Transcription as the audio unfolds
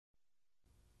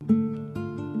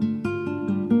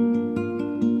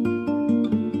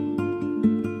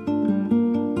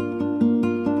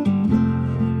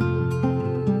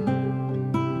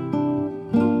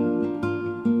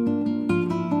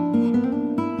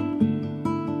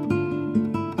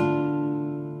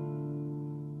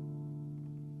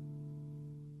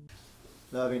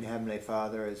Loving Heavenly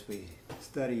Father, as we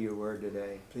study your word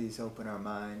today, please open our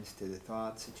minds to the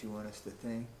thoughts that you want us to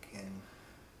think,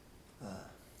 and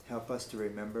help us to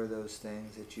remember those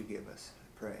things that you give us.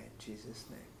 I pray in Jesus'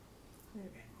 name.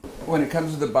 Amen. When it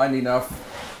comes to the binding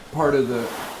off, part of the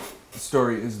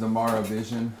story is the Mara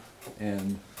vision,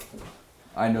 and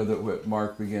I know that what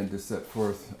Mark began to set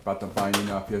forth about the binding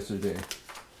off yesterday,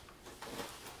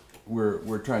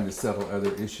 we're trying to settle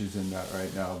other issues in that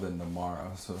right now than the Mara.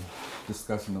 So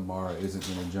discussing the Mara isn't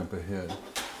going to jump ahead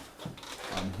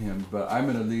on him. But I'm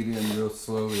going to lead in real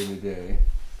slowly today.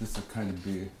 This will kind of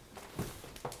be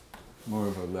more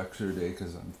of a lecture day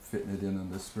because I'm fitting it in on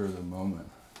the spur of the moment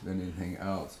than anything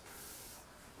else.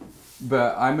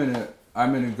 But I'm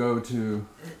gonna go to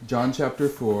John chapter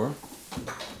 4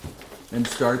 and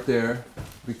start there,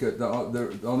 because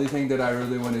the only thing that I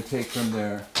really want to take from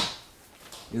there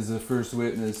is the first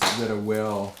witness that a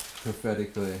well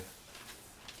prophetically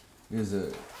is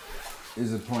a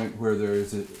point where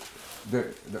the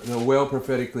well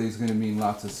prophetically is going to mean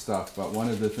lots of stuff, but one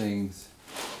of the things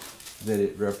that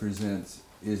it represents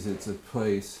is it's a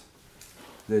place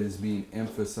that is being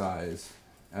emphasized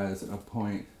as a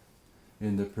point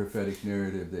in the prophetic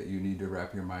narrative that you need to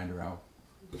wrap your mind around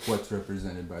what's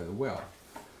represented by the well.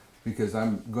 Because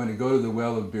I'm going to go to the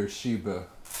well of Beersheba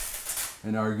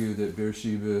and argue that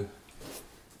Beersheba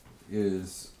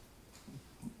is,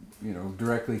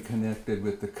 directly connected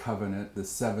with the covenant, the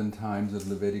 7 times of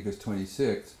Leviticus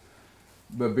 26.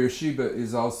 But Beersheba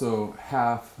is also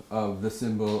half of the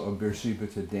symbol of Beersheba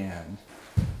to Dan,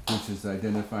 which is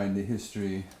identifying the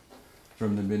history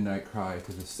from the midnight cry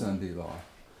to the Sunday law.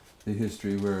 The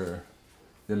history where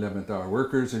the 11th hour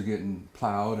workers are getting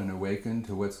plowed and awakened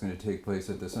to what's going to take place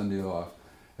at the Sunday law,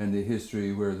 and the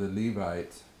history where the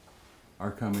Levites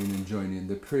are coming and joining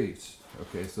the priest.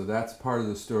 Okay, so that's part of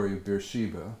the story of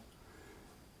Beersheba.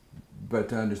 But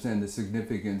to understand the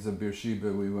significance of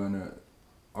Beersheba, we want to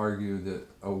argue that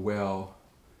a well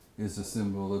is a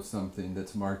symbol of something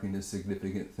that's marking a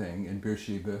significant thing. In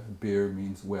Beersheba, Beer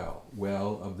means well,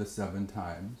 well of the 7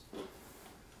 times.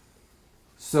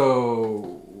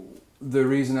 So the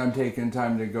reason I'm taking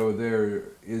time to go there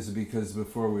is because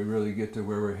before we really get to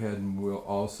where we're heading, we'll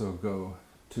also go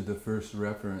to the first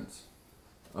reference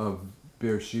of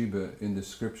Beersheba in the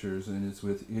scriptures, and it's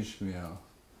with Ishmael.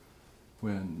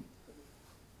 When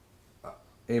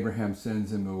Abraham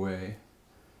sends him away,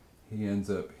 he and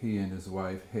his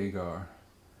wife Hagar,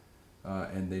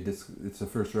 and it's the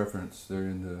first reference. They're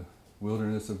in the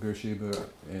wilderness of Beersheba,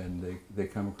 and they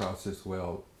come across this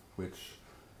well, which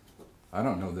I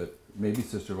don't know that, maybe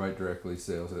Sister White directly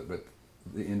says it, but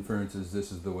the inference is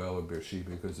this is the well of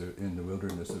Beersheba because they're in the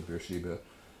wilderness of Beersheba.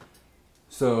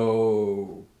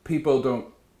 So people don't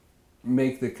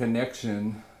make the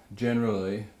connection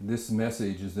generally. This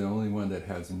message is the only one that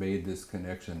has made this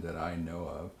connection that I know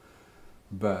of.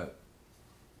 But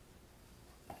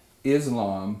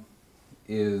Islam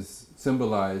is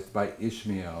symbolized by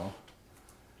Ishmael,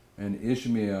 and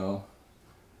Ishmael,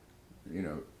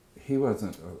 he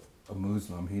wasn't a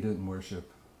Muslim. He didn't worship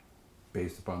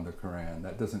based upon the Quran.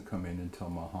 That doesn't come in until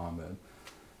Muhammad.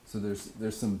 So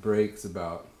there's some breaks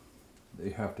about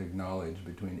they have to acknowledge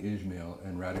between Ishmael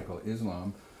and radical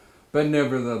Islam. But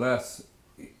nevertheless,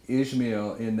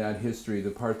 Ishmael in that history,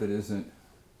 the part that isn't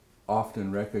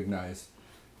often recognized,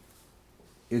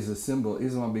 is a symbol.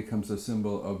 Islam becomes a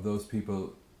symbol of those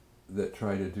people that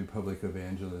try to do public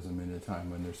evangelism in a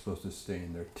time when they're supposed to stay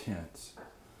in their tents.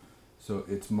 So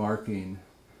it's marking,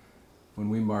 when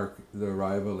we mark the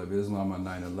arrival of Islam on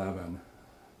 9/11,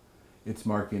 it's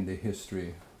marking the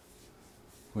history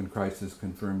when Christ is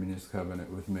confirming his covenant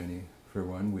with many for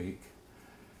 1 week.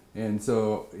 And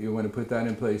so you want to put that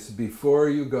in place before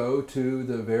you go to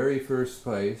the very first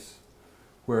place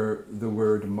where the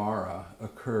word Mara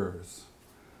occurs,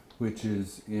 which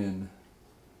is in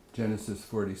Genesis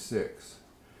 46.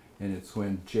 And it's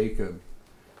when Jacob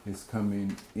is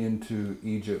coming into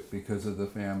Egypt because of the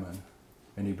famine,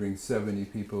 and he brings 70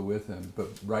 people with him. But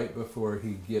right before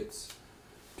he gets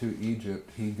to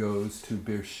Egypt, he goes to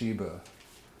Beersheba.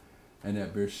 And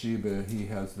at Beersheba, he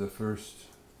has the first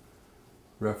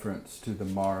reference to the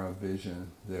Mara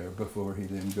vision there before he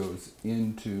then goes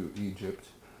into Egypt.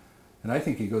 And I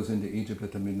think he goes into Egypt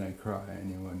at the midnight cry.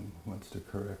 Anyone wants to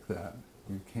correct that,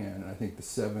 you can. And I think the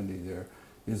 70 there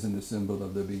isn't a symbol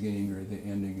of the beginning or the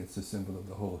ending. It's a symbol of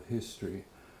the whole history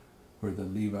where the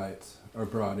Levites are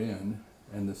brought in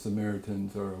and the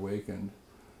Samaritans are awakened.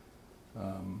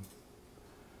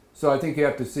 So I think you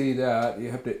have to see that.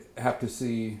 You have to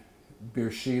see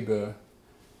Beersheba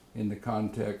in the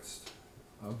context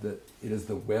of that it is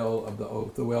the well of the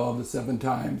oath, the well of the 7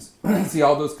 times. See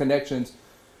all those connections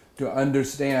to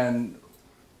understand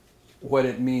what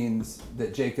it means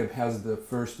that Jacob has the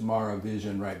first Mara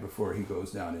vision right before he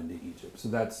goes down into Egypt. So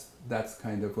that's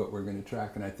kind of what we're going to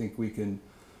track, and I think we can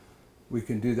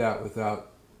do that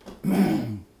without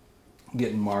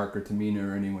getting Mark or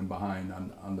Tamina or anyone behind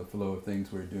on the flow of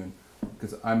things we're doing,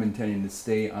 because I'm intending to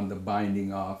stay on the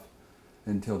binding off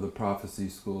until the prophecy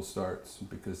school starts,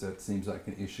 because that seems like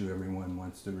an issue everyone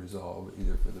wants to resolve,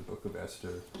 either for the book of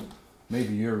Esther.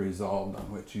 Maybe you're resolved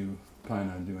on what you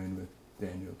plan on doing with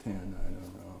Daniel 10, I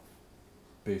don't know,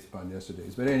 based upon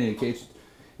yesterday's. But in any case,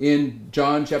 in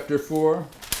John chapter 4,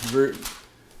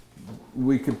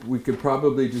 we could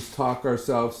probably just talk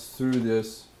ourselves through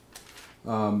this,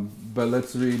 but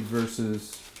let's read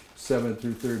verses 7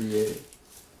 through 38.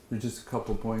 There's just a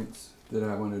couple points that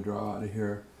I want to draw out of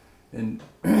here. And,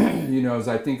 as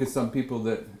I think of some people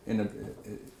that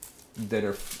that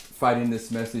are fighting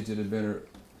this message, that have been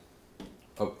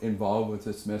involved with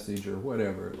this message or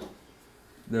whatever,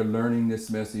 they're learning this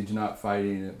message, not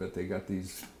fighting it, but they got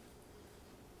these,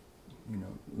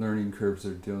 learning curves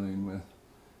they're dealing with.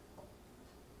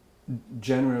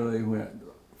 Generally,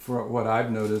 for what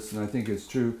I've noticed, and I think it's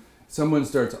true, someone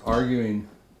starts arguing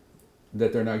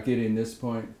that they're not getting this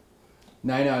point,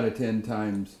 9 out of 10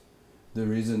 times, the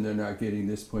reason they're not getting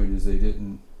this point is they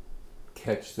didn't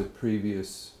catch the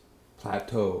previous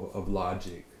plateau of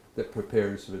logic that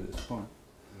prepares for this point.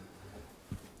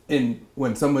 And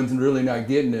when someone's really not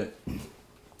getting it,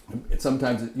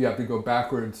 sometimes you have to go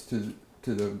backwards to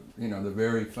the the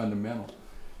very fundamental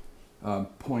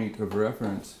point of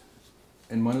reference.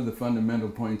 And one of the fundamental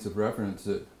points of reference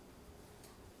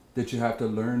that you have to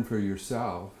learn for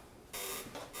yourself.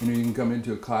 You can come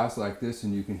into a class like this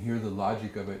and you can hear the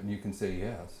logic of it and you can say,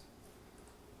 yes,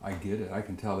 I get it. I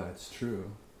can tell that's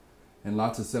true. And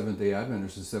lots of Seventh-day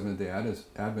Adventists are Seventh-day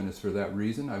Adventists for that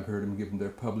reason. I've heard them give them their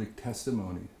public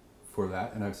testimony for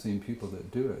that, and I've seen people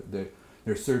that do it.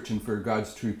 They're searching for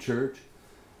God's true church,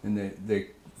 and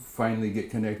they finally get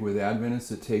connected with Adventists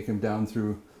that take them down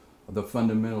through the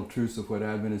fundamental truths of what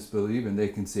Adventists believe, and they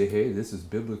can say, hey, this is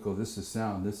biblical, this is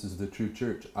sound, this is the true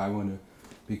church. I want to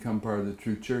become part of the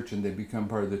true church, and they become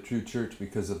part of the true church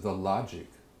because of the logic.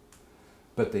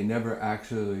 But they never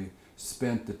actually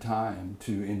spent the time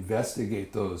to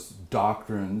investigate those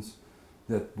doctrines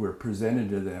that were presented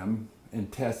to them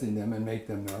and testing them and make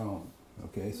them their own.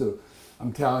 Okay, so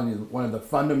I'm telling you, one of the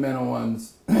fundamental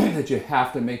ones that you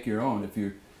have to make your own.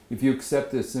 If you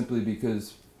accept this simply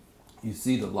because you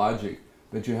see the logic,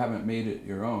 but you haven't made it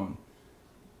your own,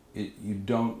 you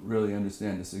don't really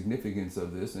understand the significance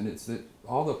of this. And it's that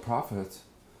all the prophets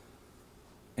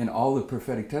and all the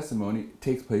prophetic testimony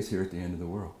takes place here at the end of the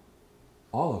world.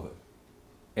 All of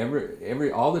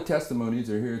it. All the testimonies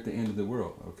are here at the end of the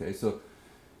world. Okay, so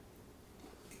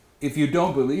if you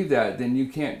don't believe that, then you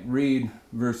can't read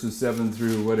verses 7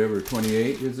 through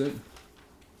 28, is it?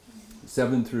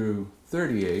 7 through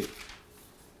 38,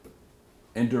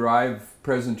 and derive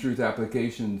present truth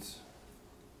applications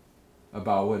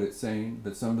about what it's saying.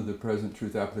 But some of the present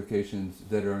truth applications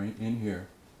that are in here,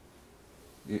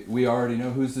 we already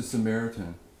know who's the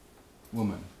Samaritan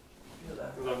woman.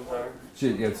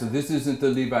 So this isn't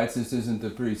the Levites, this isn't the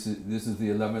priests, this is the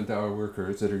 11th hour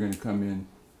workers that are going to come in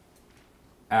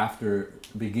after,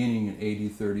 beginning in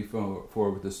AD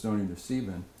 34 with the stoning of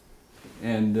Stephen.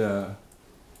 And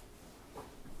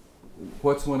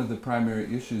what's one of the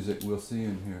primary issues that we'll see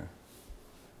in here?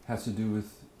 Has to do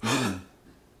with eating.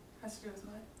 Has to do with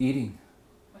what? Eating.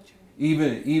 What's your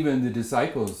name? Even the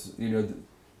disciples,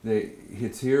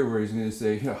 it's here where he's going to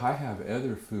say, I have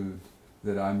other food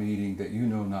that I'm eating that you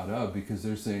know not of, because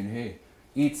they're saying, hey,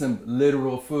 eat some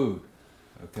literal food.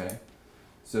 Okay?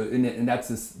 So, and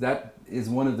that is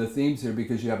one of the themes here,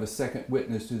 because you have a second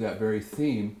witness to that very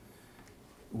theme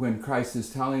when Christ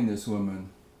is telling this woman,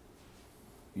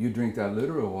 you drink that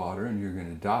literal water and you're going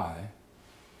to die,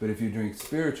 but if you drink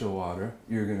spiritual water,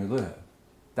 you're going to live.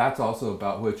 That's also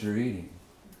about what you're eating.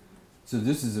 So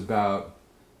this is about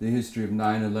the history of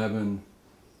 9/11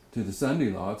 to the Sunday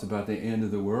law. It's about the end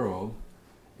of the world,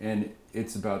 and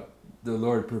it's about the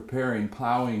Lord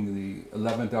plowing the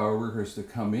 11th hour workers to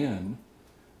come in.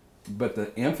 But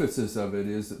the emphasis of it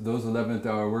is that those 11th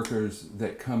hour workers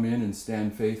that come in and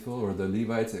stand faithful, or the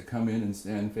Levites that come in and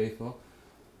stand faithful,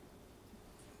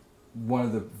 one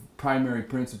of the primary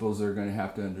principles they're going to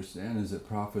have to understand is that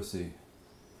prophecy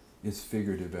is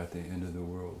figurative at the end of the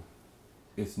world.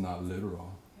 It's not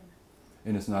literal.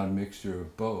 And it's not a mixture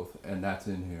of both, and that's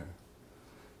in here.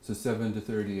 So 7 to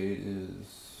 38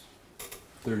 is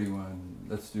 31.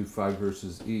 Let's do 5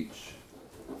 verses each.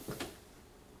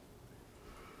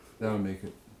 That'll make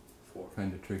it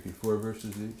kind of tricky. 4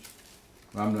 verses each.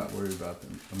 I'm not worried about the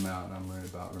amount. I'm worried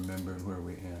about remembering where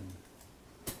we end.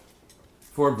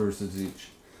 4 verses each.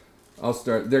 I'll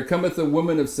start. There cometh a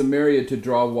woman of Samaria to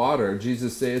draw water.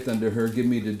 Jesus saith unto her, Give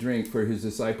me to drink, for his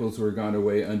disciples were gone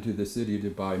away unto the city to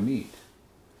buy meat.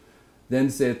 Then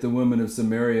saith the woman of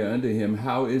Samaria unto him,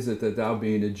 How is it that thou,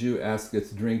 being a Jew,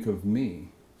 askest drink of me,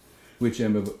 which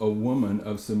am a woman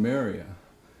of Samaria?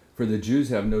 For the Jews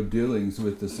have no dealings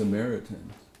with the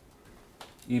Samaritans.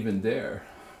 Even there,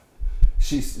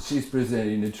 she's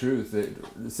presenting the truth that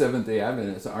the Seventh-day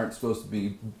Adventists aren't supposed to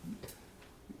be.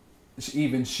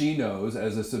 Even she knows,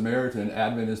 as a Samaritan,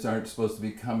 Adventists aren't supposed to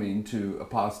be coming to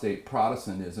apostate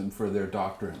Protestantism for their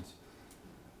doctrines.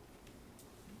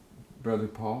 Brother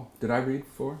Paul, did I read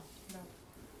 4? No.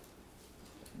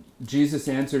 Jesus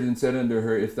answered and said unto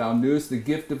her, If thou knewest the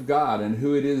gift of God, and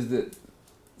who it is that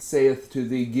saith to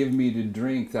thee, Give me to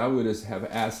drink, thou wouldst have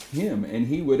asked him, and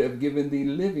he would have given thee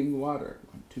living water.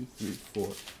 1, 2, 3, 4.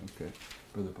 Okay,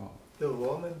 Brother Paul. The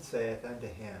woman saith unto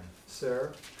him,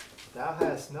 Sir, thou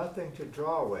hast nothing to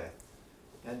draw with,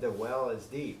 and the well is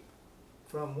deep.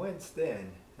 From whence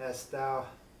then hast thou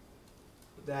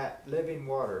that living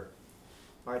water?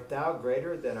 Art thou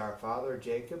greater than our father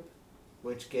Jacob,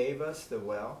 which gave us the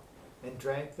well, and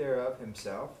drank thereof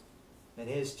himself, and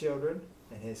his children,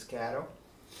 and his cattle?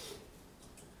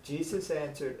 Jesus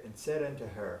answered and said unto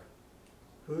her,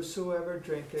 Whosoever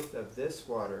drinketh of this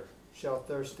water shall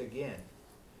thirst again.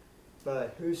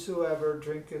 But whosoever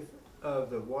drinketh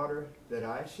of the water that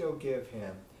I shall give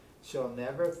him shall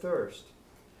never thirst,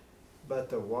 but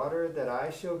the water that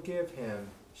I shall give him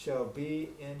shall be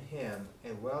in him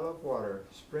a well of water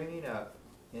springing up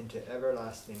into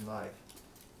everlasting life.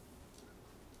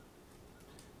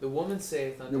 The woman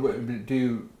saith unto What him,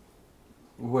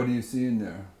 do you see in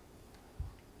there?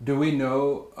 Do we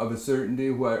know of a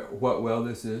certainty what well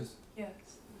this is? Yes.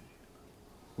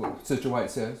 What Sister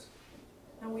White says?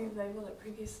 And we labeled it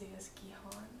previously as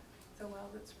Gihon, the well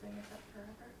that springeth up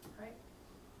forever, right?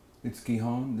 It's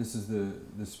Gihon. This is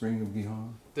the spring of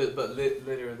Gihon.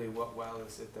 literally, what well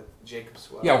is it? That Jacob's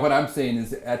well? Yeah, what I'm saying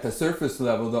is at the surface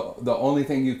level, the only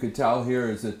thing you could tell here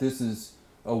is that this is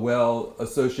a well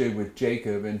associated with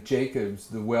Jacob, and Jacob's,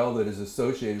 the well that is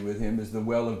associated with him, is the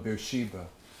well of Beersheba.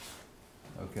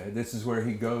 Okay, this is where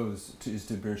he goes is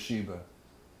to Beersheba.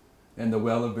 And the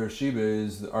well of Beersheba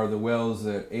are the wells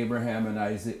that Abraham and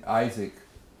Isaac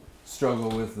struggle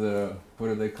with the, what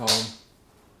are they called?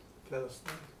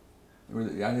 Philistines. I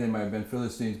think they might have been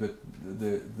Philistines, but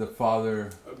the father,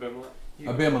 Abimelech.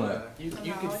 Abimelech. You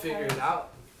can figure it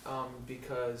out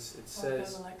because it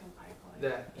says Abimelech and Pipeline.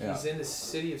 that he's in the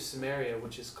city of Samaria,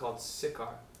 which is called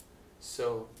Sychar.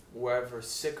 So wherever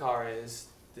Sychar is,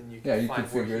 then you can find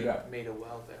could figure where it he out. made a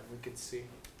well there. We could see.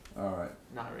 All right.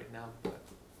 Not right now, but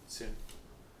soon.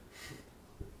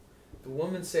 The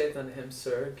woman saith unto him,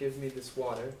 Sir, give me this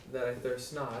water, that I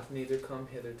thirst not, neither come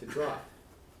hither to draw.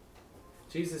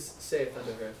 Jesus saith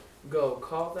unto her, Go,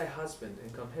 call thy husband,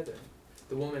 and come hither.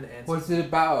 The woman answered, What's it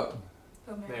about?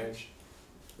 Oh, Marriage.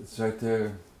 It's right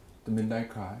there, the midnight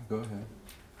cry. Go ahead.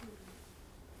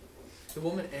 The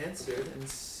woman answered and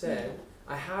said,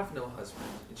 I have no husband.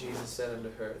 Jesus said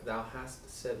unto her, Thou hast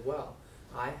said well,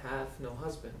 I have no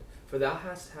husband. For thou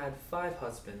hast had 5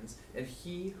 husbands, and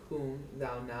he whom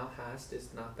thou now hast is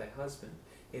not thy husband.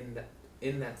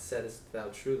 In that saidst thou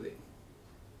truly.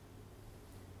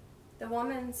 The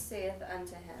woman saith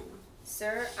unto him,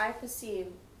 Sir, I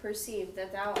perceive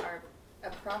that thou art a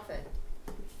prophet.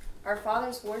 Our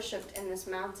fathers worshipped in this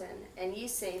mountain, and ye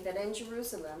say that in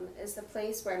Jerusalem is the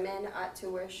place where men ought to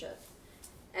worship.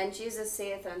 And Jesus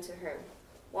saith unto her,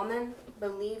 Woman,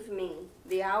 believe me,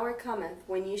 the hour cometh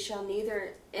when ye shall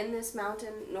neither in this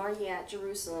mountain nor ye at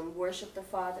Jerusalem worship the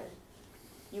Father.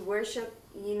 Ye worship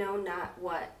ye know not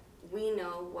what. We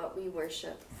know what we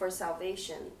worship, for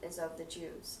salvation is of the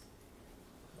Jews.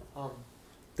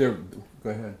 There. Go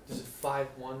ahead. There's a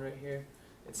 5:1 right here.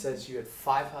 It says you had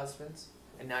 5 husbands,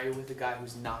 and now you're with a guy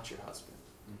who's not your husband.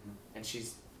 Mm-hmm. And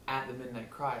she's at the midnight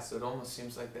cry, so it almost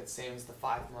seems like that same as the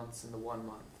 5 months and the 1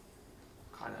 month.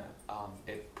 Kind of,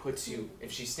 it puts you,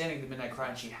 if she's standing at the midnight cry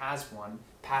and she has 1,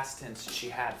 past tense, she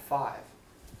had 5.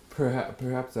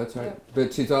 Perhaps that's right. Yeah.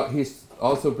 But he's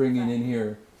also bringing in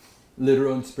here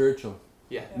literal and spiritual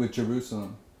Yeah. with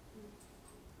Jerusalem.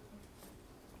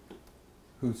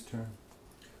 Whose turn?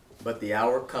 But the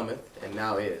hour cometh, and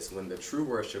now is, when the true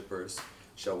worshippers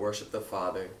shall worship the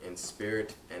Father in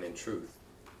spirit and in truth.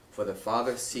 For the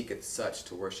Father seeketh such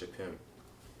to worship him.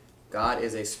 God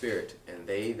is a spirit, and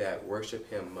they that worship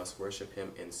him must worship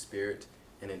him in spirit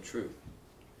and in truth.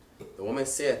 The woman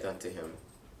saith unto him,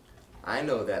 I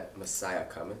know that Messiah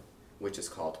cometh, which is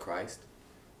called Christ.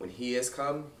 When he is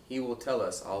come, he will tell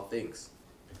us all things.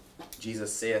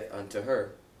 Jesus saith unto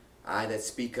her, I that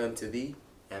speak unto thee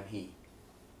am he.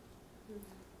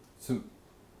 So,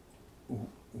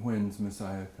 when's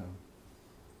Messiah come?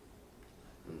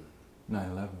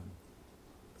 9/11.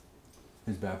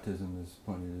 His baptism is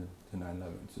pointed to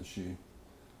 9/11. So she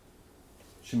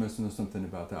must know something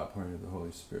about the outpouring of the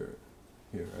Holy Spirit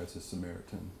here as a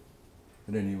Samaritan.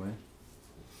 But anyway,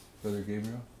 Brother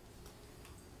Gabriel?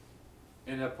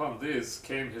 And upon this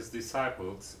came his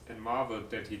disciples, and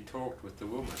marveled that he talked with the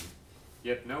woman.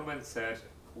 Yet no man said,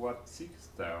 What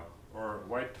seekest thou? Or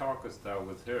why talkest thou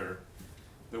with her?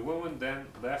 The woman then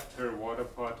left her water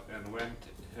pot, and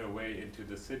went her way into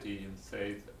the city, and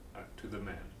said to the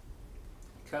man,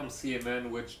 Come see a man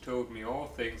which told me all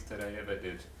things that I ever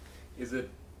did.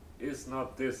 Is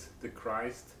not this the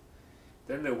Christ?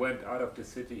 Then they went out of the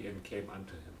city and came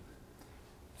unto him.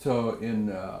 So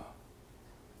in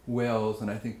Wales,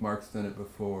 and I think Mark's done it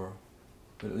before,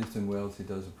 but at least in Wales he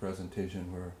does a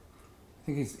presentation where, I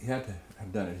think he had to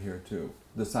have done it here too,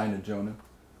 the sign of Jonah,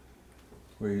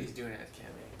 where He's doing it at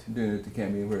Cami. doing it at the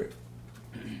Cami,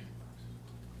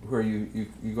 where you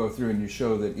go through and you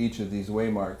show that each of these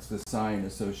waymarks, the sign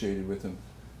associated with them.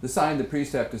 The sign the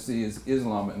priests have to see is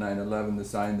Islam at 9/11. The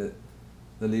sign that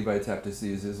the Levites have to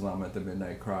see is Islam at the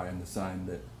midnight cry, and the sign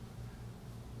that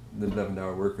the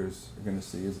 11th-hour workers are going to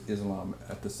see is Islam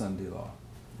at the Sunday law,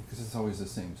 because it's always the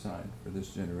same sign for this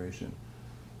generation.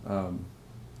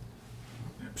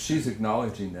 She's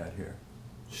acknowledging that here.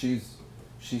 She's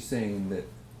saying that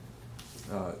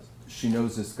she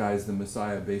knows this guy's the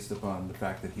Messiah based upon the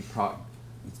fact that he's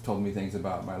told me things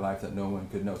about my life that no one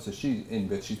could know. So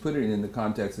but she's putting it in the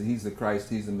context that he's the Christ,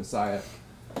 he's the Messiah.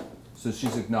 So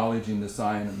she's acknowledging the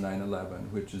sign of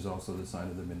 9/11, which is also the sign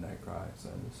of the midnight cry,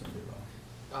 sign of the Sunday law.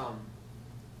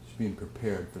 She's being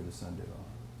prepared for the Sunday law.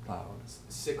 Plowed.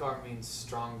 Sikar means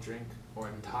strong drink or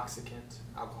intoxicant,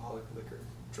 alcoholic liquor,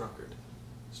 drunkard,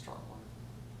 strong one.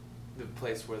 The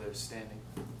place where they're standing.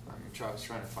 I was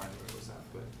trying to find where it was at,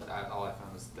 but all I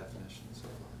found was the definition.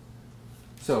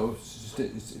 So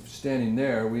standing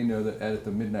there, we know that at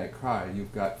the midnight cry,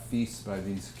 you've got feasts by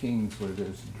these kings where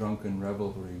there's drunken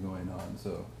revelry going on.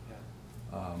 So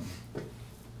Yeah.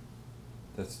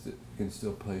 you can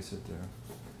still place it there.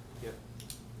 Yep.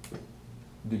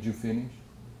 Did you finish?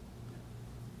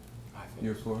 I think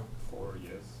Your 4? 4,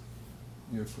 yes.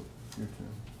 Your turn.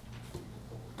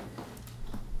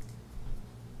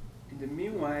 In the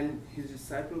meanwhile, his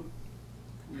disciple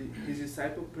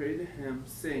prayed him,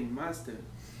 saying, Master,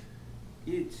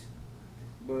 eat.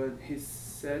 But he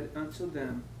said unto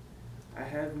them, I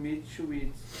have meat to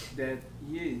eat that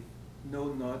ye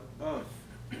know not of.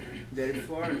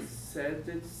 Therefore said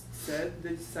the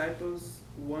disciples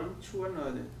one to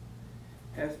another,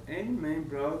 Hath any man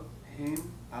brought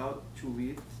him out to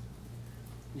eat?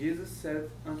 Jesus said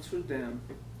unto them,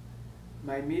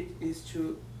 My meat is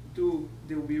to do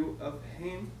the will of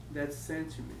him that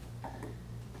sent me,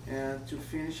 and to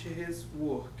finish his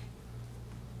work.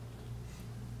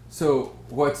 So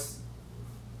what's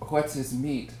his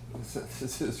meat?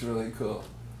 This is really cool.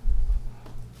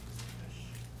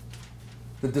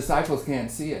 The disciples can't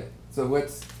see it. So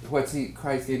what's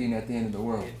Christ eating at the end of the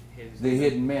world? The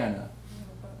hidden manna.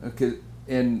 Okay,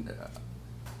 and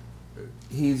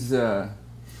he's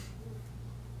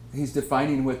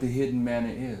defining what the hidden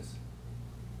manna is.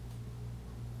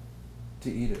 To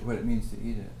eat it, what it means to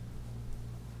eat it,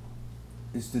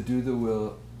 is to do the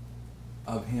will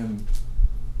of him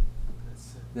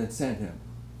that sent him.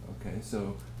 Okay,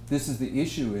 so this is the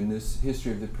issue in this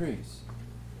history of the priests.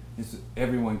 Is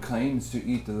everyone claims to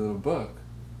eat the little book,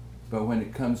 but when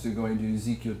it comes to going to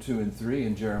Ezekiel 2 and 3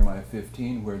 and Jeremiah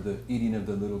 15, where the eating of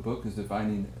the little book is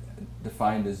defined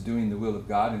as doing the will of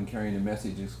God and carrying a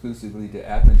message exclusively to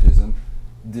Adventism,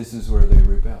 this is where they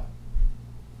rebel.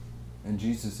 And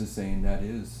Jesus is saying that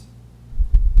is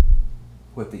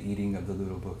what the eating of the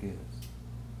little book is.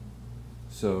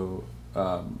 So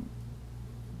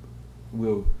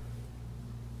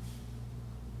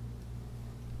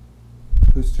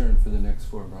whose turn for the next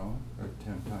 4, Brown? Or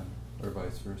Tim, or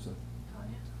vice versa?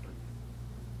 Tanya?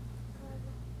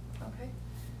 Okay.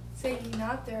 Say ye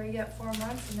not, there are yet 4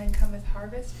 months, and then cometh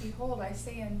harvest? Behold, I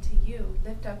say unto you,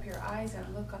 lift up your eyes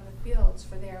and look on the fields,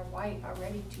 for they are white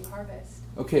already to harvest.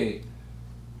 Okay,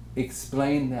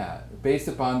 explain that based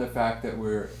upon the fact that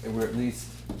we're at least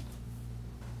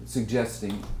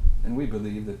suggesting, and we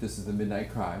believe that this is the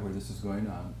midnight cry where this is going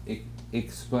on.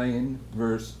 Explain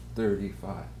verse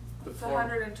 35. It's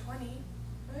 120,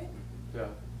 right? Yeah,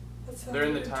 That's they're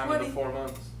in the time of the 120. 4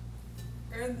 months.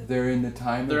 They're in the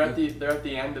time. They're at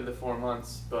the end of the 4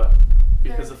 months, but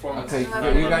because the 4 months. Okay, It's you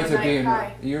another guys are midnight being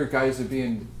cry. you guys are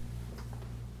being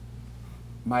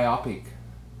myopic.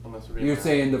 Unless we're being You're honest.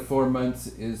 saying the 4 months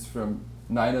is from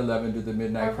 9/11 to the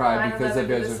midnight Or cry from because 9/11 of to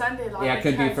the Ezra. Sunday law, Yeah, it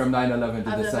could be because from 9/11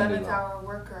 to of the the Sunday 11th law. hour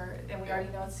worker, and we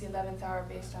already know it's the 11th hour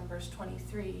based on verse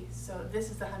 23. So this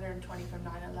is the 120 from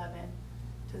 9/11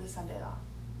 to the Sunday law.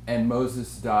 And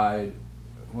Moses died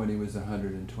when he was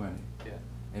 120. Yeah.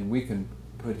 And we can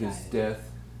put his Died.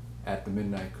 death at the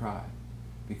midnight cry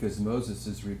because Moses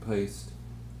is replaced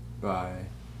by,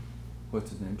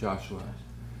 what's his name, Joshua.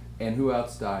 And who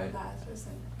else died Lazarus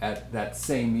and at that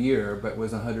same year but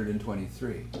was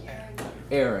 123?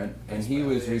 Aaron, and he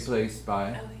was replaced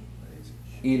by Ellie.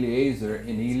 Eliezer,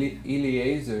 and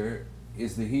Eliezer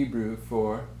is the Hebrew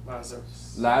for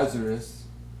Lazarus. Lazarus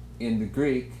in the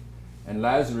Greek, and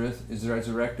Lazarus is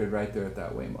resurrected right there at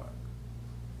that waymark.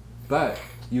 But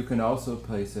you can also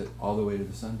place it all the way to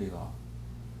the Sunday law,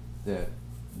 that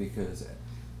because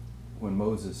when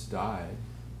Moses died,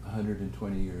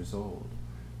 120 years old,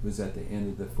 it was at the end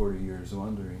of the 40 years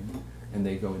wandering, and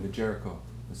they go into Jericho,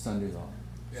 the Sunday law.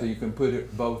 So you can put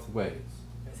it both ways.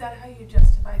 Is that how you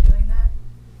justify doing that?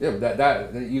 Yeah, but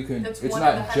that you can. That's It's one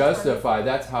of not the justify.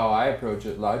 That's how I approach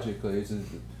it logically.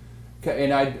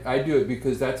 And I do it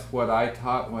because that's what I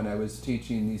taught when I was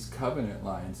teaching these covenant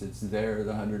lines. It's there.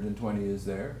 The 120 is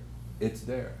there. It's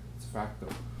there. It's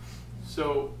fractal.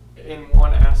 So, in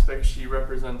one aspect, she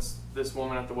represents this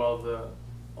woman at the well, the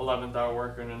 11th hour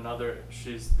worker, and another,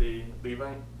 she's the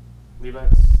Levites.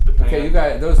 Depending Okay, on you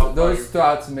guys. how far Those you're-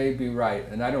 thoughts may be right,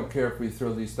 and I don't care if we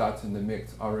throw these thoughts in the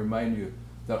mix. I'll remind you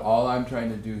that all I'm trying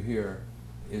to do here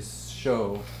is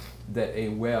show that a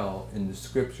well in the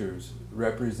scriptures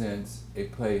represents a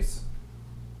place,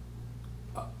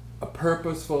 a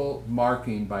purposeful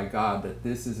marking by God that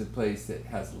this is a place that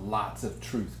has lots of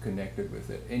truth connected with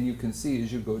it. And you can see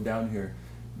as you go down here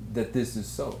that this is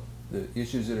so. The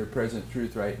issues that are present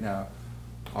truth right now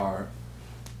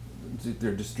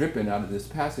they're just dripping out of this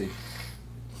passage.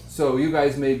 So you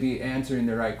guys may be answering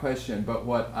the right question, but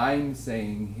what I'm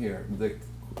saying here,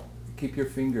 keep your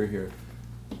finger here.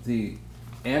 The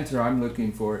answer I'm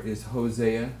looking for is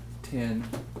Hosea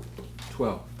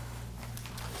 10:12.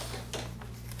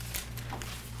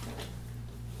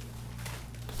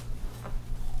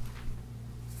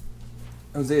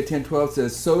 Hosea 10:12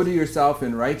 says, "Sow to yourself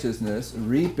in righteousness,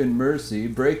 reap in mercy,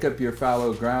 break up your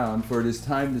fallow ground, for it is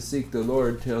time to seek the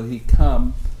Lord till he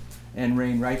come and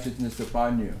rain righteousness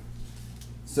upon you."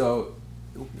 So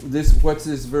what's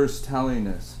this verse telling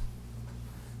us?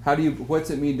 What's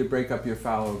it mean to break up your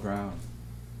fallow ground?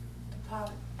 Plow.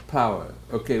 Plow it.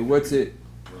 Okay, what's it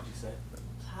What did you say?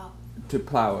 Plow. to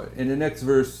plow it? In the next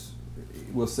verse,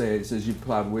 we'll say it says you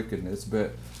plowed wickedness,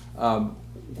 but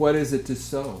what is it to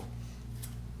sow?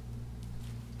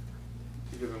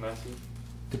 To give a message.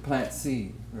 To plant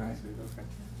seed, right? Okay.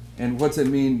 And what's it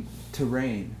mean to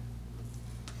rain?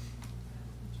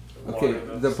 Okay,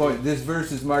 Water the point, this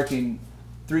verse is marking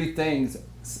three things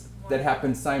that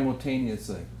happen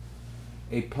simultaneously: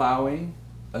 a plowing,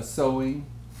 a sowing,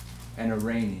 and a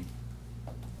raining.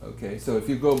 Okay, so if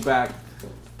you go back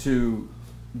to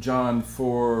John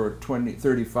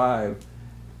 4:35,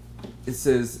 it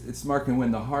says it's marking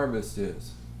when the harvest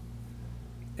is.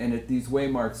 And at these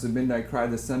waymarks, the midnight cry,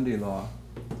 the Sunday law,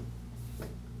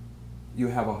 you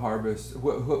have a harvest.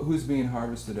 Who's being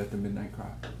harvested at the midnight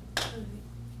cry?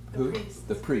 The Who? priests.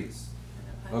 The priests.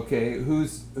 And the Okay,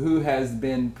 who has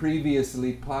been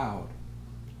previously plowed?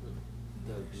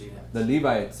 The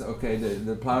Levites. Okay,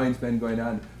 the plowing's been going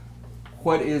on.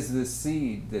 What is the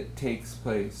seed that takes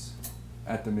place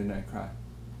at the midnight cry?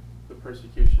 The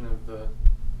persecution of the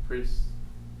priests.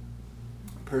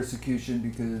 Persecution,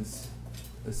 because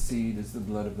a seed is the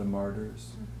blood of the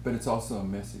martyrs, but it's also a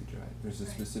message, right? There's a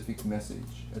Right. specific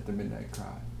message at the midnight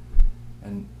cry,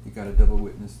 and you got a double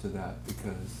witness to that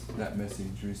because that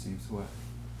message receives what?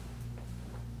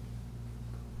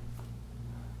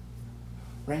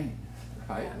 Rain,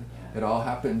 right? Yeah. It all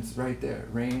happens right there.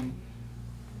 Rain.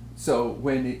 So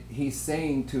when he's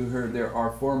saying to her, there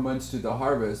are 4 months to the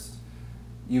harvest,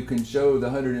 you can show the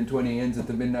 120 ends at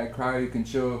the midnight cry, you can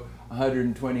show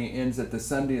 120 ends at the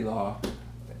Sunday law,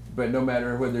 but no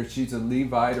matter whether she's a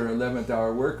Levite or 11th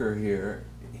hour worker here,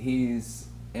 he's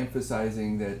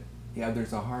emphasizing that, yeah,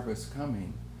 there's a harvest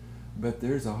coming, but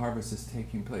there's a harvest that's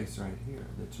taking place right here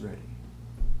that's ready.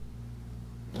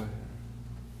 Go ahead.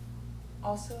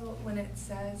 Also, when it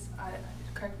says,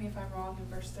 correct me if I'm wrong, in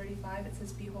verse 35, it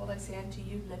says, "Behold, I say unto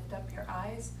you, lift up your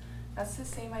eyes." That's the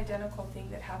same identical thing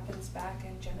that happens back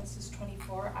in Genesis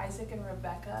 24. Isaac and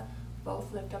Rebekah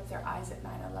both lift up their eyes at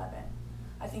 9/11.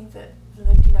 I think that the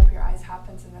lifting up your eyes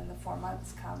happens and then the 4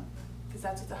 months come because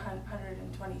that's what the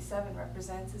 127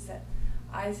 represents, is that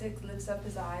Isaac lifts up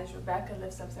his eyes, Rebecca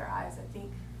lifts up their eyes. I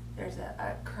think there's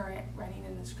a current running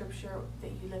in the scripture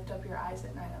that you lift up your eyes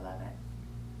at 9/11.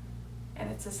 And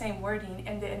it's the same wording,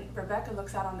 and then Rebecca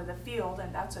looks out onto the field,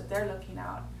 and that's what they're looking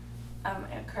out.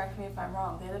 And correct me if I'm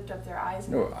wrong, they lift up their eyes.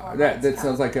 And No, that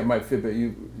sounds like it might fit, but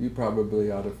you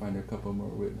probably ought to find a couple more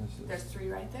witnesses. There's 3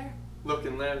 right there. Look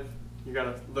and live. You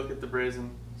gotta look at the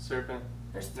brazen serpent.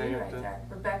 There's Now 3 you have right to- there.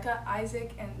 Rebecca,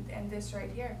 Isaac, and this right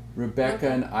here. Rebecca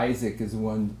Look and at- Isaac is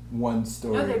one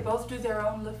story. No, they both do their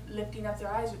own lifting up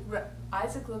their eyes.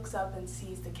 Isaac looks up and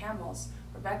sees the camels.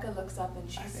 Rebecca looks up and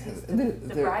she sees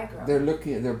the bridegroom. They're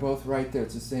looking. They're both right there.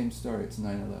 It's the same story. It's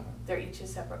 9/11. They're each a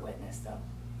separate witness, though.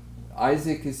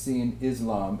 Isaac is seeing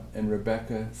Islam, and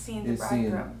Rebecca Seeing the is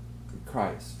seeing bridegroom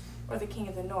Christ. or the king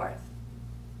of the north.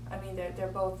 I mean, they're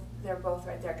both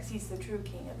right there because he's the true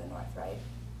king of the north, right?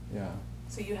 Yeah,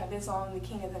 So you have Islam, the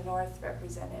king of the north,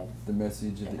 represented. the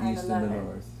message of And the east and the 9/11.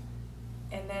 north.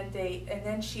 And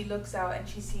then she looks out and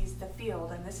she sees the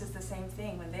field, and this is the same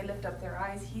thing. When they lift up their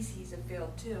eyes, he sees a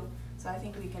field too. So I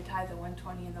think we can tie the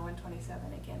 120 and the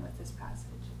 127 again with this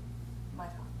passage. My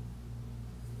thought.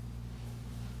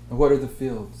 And what are the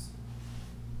fields?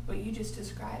 What you just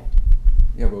described.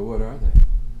 Yeah, but what are they?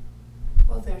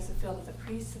 Well, there's the field of the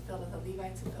priests, the field of the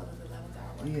Levites, the field of the 11th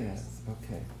hour workers. Yes.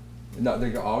 Okay. No,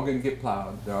 they're all going to get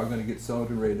plowed. They're all going to get sowed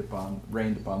and rained upon.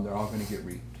 They're all going to get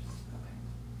reaped.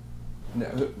 Now,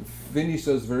 finish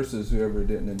those verses, whoever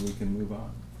did, and then we can move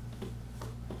on.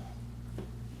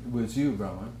 It was you,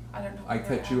 Rowan. I don't know. I where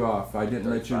they're cut you at. off. I didn't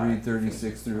let you read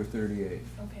 36 through 38.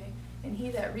 Okay. And he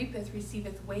that reapeth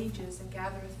receiveth wages, and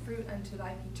gathereth fruit unto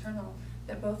life eternal,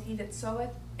 that both he that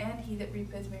soweth and he that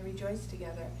reapeth may rejoice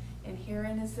together. And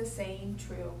herein is the saying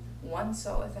true, one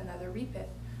soweth, another reapeth.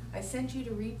 I sent you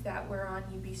to reap that whereon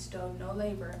ye bestowed no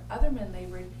labor. Other men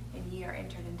labored, and ye are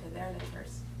entered into their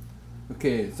labors.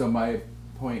 Okay, so my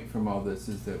point from all this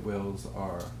is that wills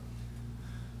are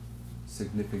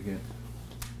significant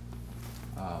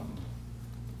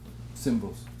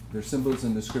symbols. They're symbols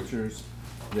in the scriptures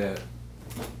that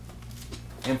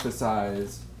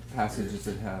emphasize passages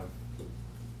that have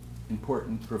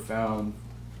important, profound,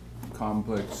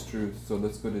 complex truths. So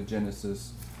let's go to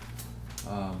Genesis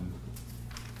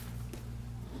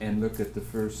and look at the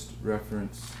first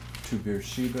reference to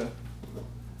Beersheba,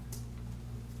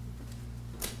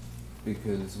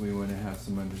 because we want to have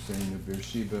some understanding of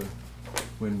Beersheba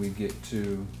when we get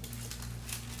to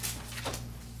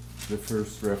the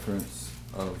first reference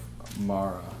of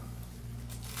Mara.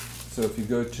 So if you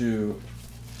go to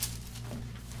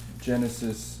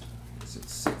Genesis, is it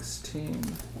 16?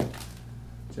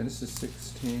 Genesis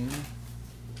 16.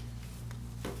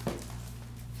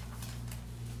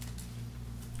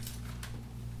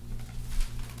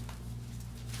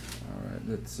 All right,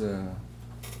 let's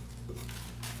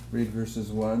read verses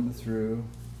 1 through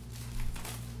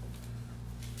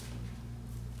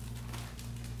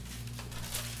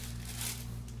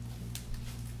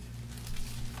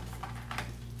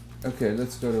okay,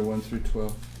 let's go to 1 through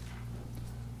 12.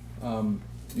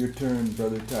 Your turn,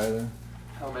 Brother Tyler.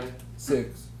 How many?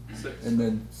 6. 6. And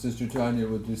then Sister Tanya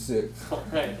will do 6.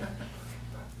 Alright.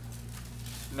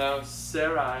 Now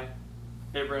Sarai,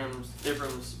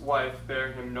 Abram's wife,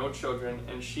 bare him no children,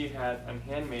 and she had an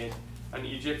handmaid, an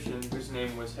Egyptian, whose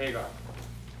name was Hagar.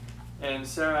 And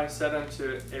Sarai said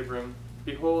unto Abram,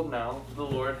 Behold now, the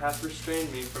Lord hath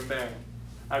restrained me from bearing.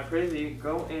 I pray thee,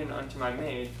 go in unto my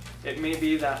maid, it may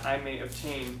be that I may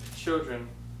obtain children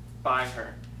by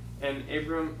her. And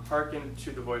Abram hearkened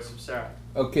to the voice of Sarai.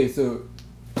 Okay, so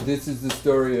this is the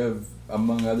story of,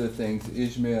 among other things,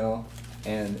 Ishmael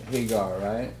and Hagar,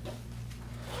 right?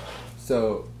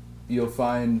 So you'll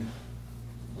find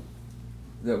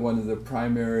that one of the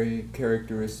primary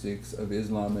characteristics of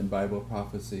Islam and Bible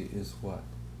prophecy is what?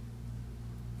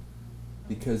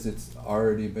 Because it's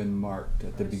already been marked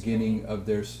at the beginning of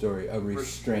their story, a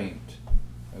restraint.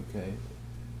 Okay?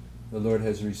 The Lord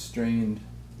has restrained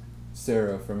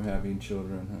Sarah from having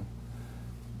children, huh?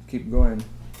 Keep going.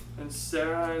 And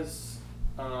Sarah's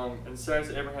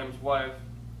Abraham's wife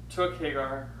took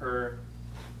Hagar, her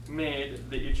maid,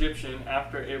 the Egyptian,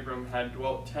 after Abram had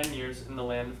dwelt 10 years in the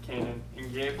land of Canaan,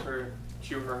 and gave her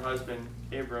to her husband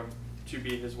Abram to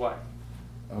be his wife.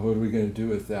 What are we going to do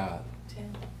with that?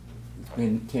 10. It's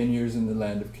been 10 years in the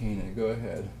land of Canaan. Go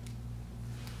ahead.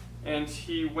 And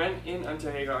he went in unto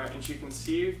Hagar, and she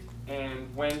conceived,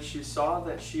 and when she saw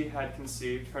that she had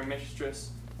conceived, her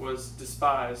mistress was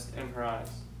despised in her eyes.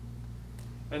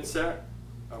 And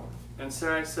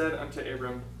Sarai said unto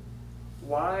Abram,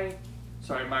 my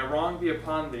wrong be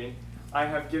upon thee. I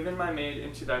have given my maid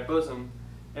into thy bosom.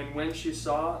 And when she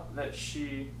saw that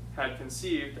she had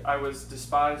conceived, I was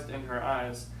despised in her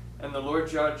eyes, and the Lord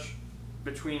judged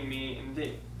between me and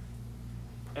thee.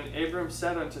 And Abram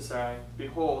said unto Sarai,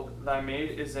 Behold, thy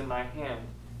maid is in thy hand.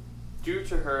 Do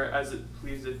to her as it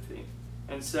pleaseth thee.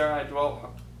 And Sarai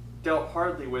dealt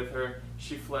hardly with her,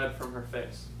 she fled from her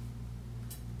face.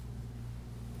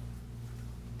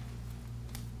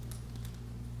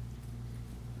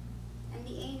 And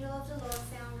the angel of the Lord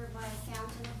found her by a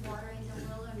fountain of water in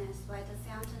the wilderness, by the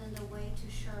fountain in the way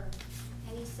to Shur.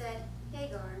 And he said,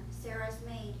 Hagar, Sarah's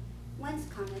maid, whence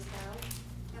comest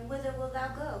thou? And whither wilt thou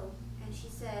go? And she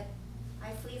said,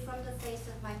 I flee from the face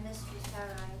of my mistress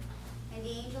Sarai. And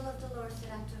the angel of the Lord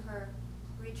said unto her,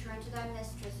 Return to thy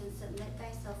mistress, and submit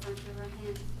thyself unto her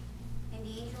hand. And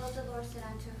the angel of the Lord said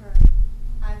unto her,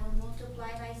 I will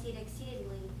multiply thy seed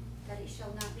exceedingly, that it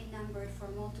shall not be numbered for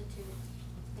multitude.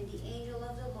 And the angel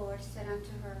of the Lord said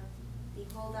unto her,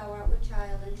 Behold, thou art with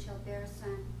child, and shalt bear a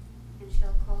son, and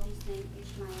shall call his name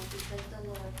Ishmael, because the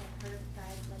Lord hath heard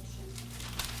thy affliction.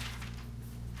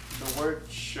 The word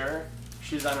Shur,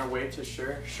 she's on her way to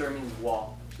Shur. Shur means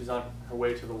wall. She's on her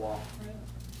way to the wall.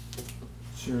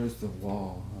 Sure is the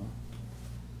wall, huh?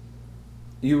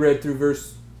 You read through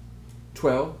verse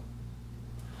 12?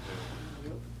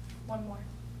 One more.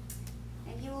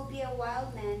 And he will be a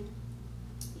wild man.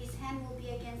 His hand will be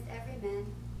against every man,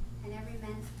 and every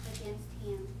man against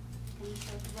him. And he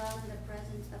shall dwell in the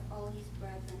presence of all his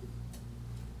brethren.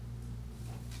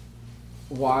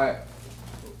 Why?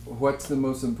 What's the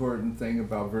most important thing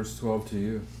about verse 12 to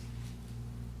you?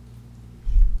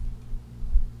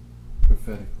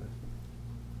 Prophetically.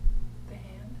 The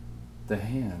hand. The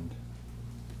hand.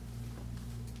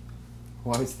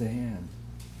 Why is the hand?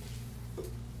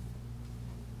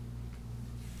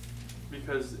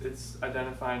 Because it's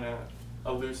identifying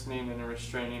a loosening and a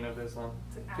restraining of Islam.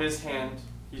 It's an His action. hand,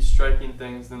 he's striking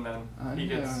things, and then he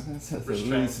know, gets that's a restrained.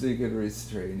 loosely good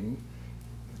restraining.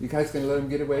 You guys gonna let him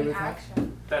get away An with that?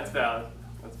 action. That's valid.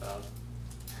 That's valid.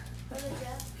 Brother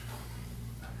Jeff,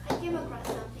 I came across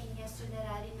something yesterday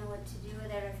that I didn't know what to do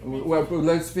with it. Or if it makes Well, sense.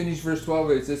 let's finish verse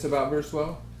 12. Is this about verse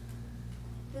 12?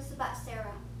 This is about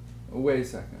Sarah. Wait a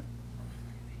second.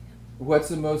 What's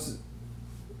the most...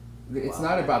 It's Wild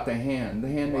not man. about the hand. The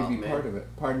hand may Wild be man. part of it.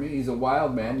 Pardon me? He's a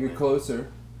wild man. Wild You're man.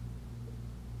 closer.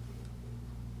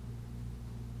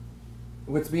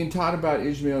 What's being taught about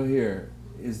Ishmael here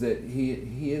is that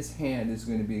his hand is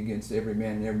going to be against every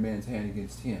man, and every man's hand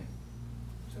against him.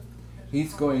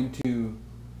 He's going to...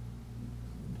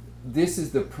 This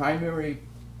is the primary...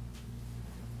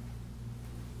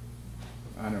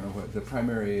 I don't know what... The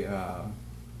primary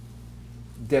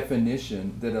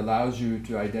definition that allows you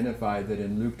to identify that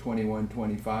in Luke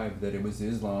 21:25 that it was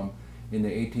Islam in the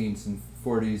 18s and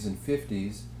 40s and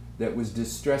 50s that was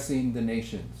distressing the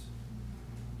nations.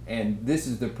 And this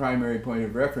is the primary point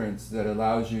of reference that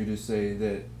allows you to say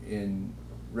that in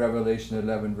Revelation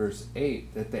 11 verse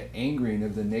 8 that the angering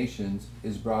of the nations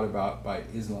is brought about by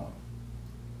Islam.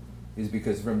 Is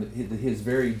because from his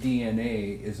very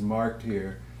DNA is marked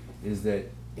here is that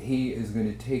he is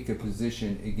going to take a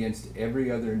position against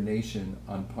every other nation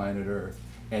on planet Earth,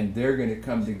 and they're going to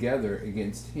come together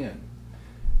against him.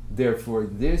 Therefore,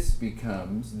 this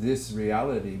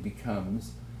reality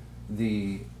becomes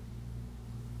the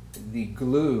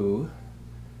glue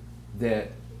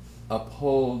that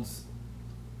upholds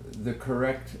the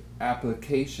correct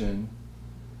application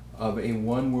of a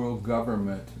one world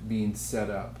government being set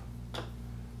up.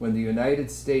 When the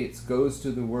United States goes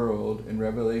to the world in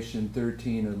Revelation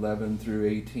 13:11 through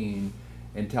 18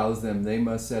 and tells them they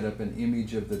must set up an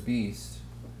image of the beast,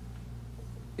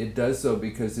 it does so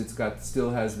because still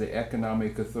has the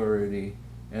economic authority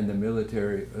and the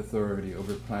military authority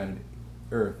over planet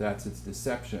Earth. That's its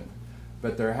deception.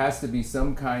 But there has to be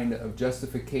some kind of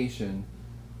justification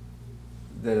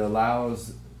that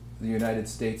allows the United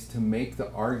States to make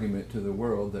the argument to the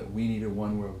world that we need a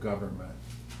one world government.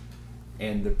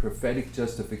 And the prophetic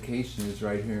justification is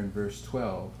right here in verse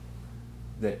 12,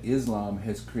 that Islam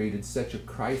has created such a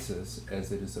crisis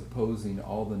as it is opposing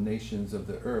all the nations of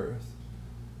the earth,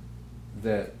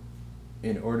 that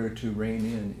in order to rein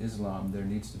in Islam, there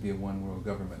needs to be a one world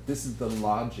government. This is the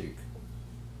logic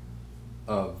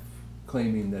of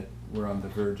claiming that we're on the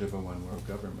verge of a one world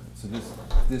government. So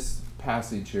this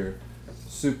passage here,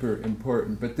 super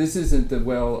important. But this isn't the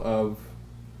well of,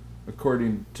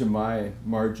 according to my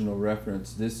marginal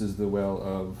reference, this is the well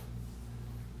of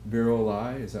Bir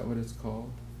Olai, is that what it's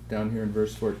called? Down here in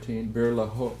verse 14. Bir La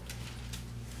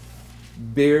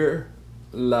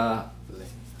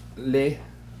Le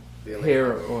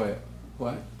Heroi.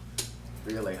 What?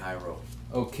 Relay high roll.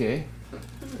 Okay.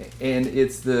 And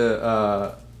it's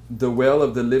the well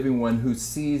of the living one who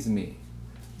sees me.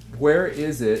 Where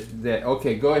is it that,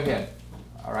 okay, go ahead.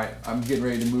 All right, I'm getting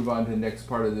ready to move on to the next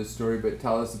part of this story, but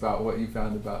tell us about what you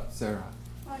found about Sarah.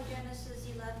 On Genesis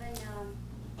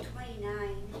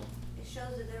 11:29, it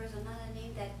shows that there was another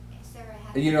name that Sarah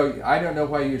had. You know, I don't know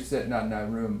why you're sitting out in that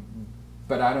room,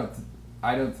 but I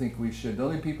don't think we should. The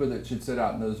only people that should sit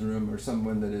out in those rooms are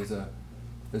someone that is a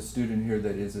student here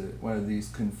that is one of these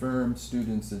confirmed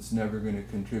students that's never going to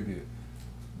contribute.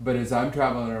 But as I'm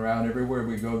traveling around, everywhere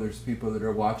we go, there's people that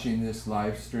are watching this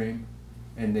live stream,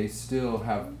 and they still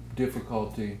have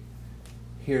difficulty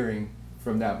hearing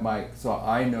from that mic. So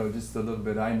I know just a little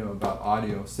bit I know about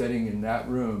audio. Sitting in that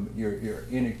room, you're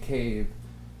in a cave,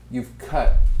 you've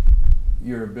cut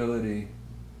your ability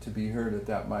to be heard at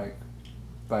that mic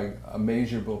by a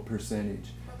measurable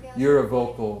percentage. Okay, You're a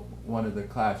vocal one of the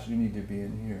class. You need to be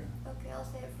in here. Okay, I'll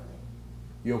save it for later.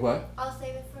 You'll what? I'll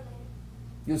save it for later.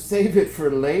 You'll save it for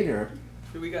later.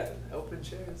 We got open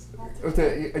chairs.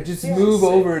 Just move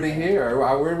over to here.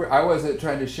 I wasn't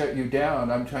trying to shut you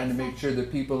down. I'm trying to make sure the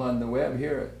people on the web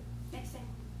hear it. Next time.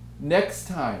 Next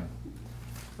time.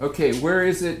 Okay, where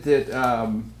is it that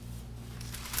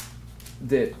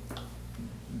that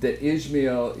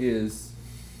Ishmael is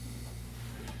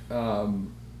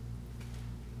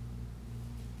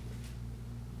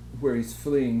where he's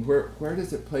fleeing? Where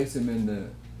does it place him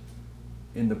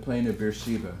in the plain of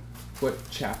Beersheba? What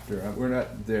chapter? We're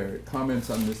not there. Comments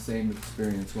on the same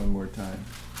experience one more time.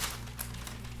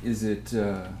 Is it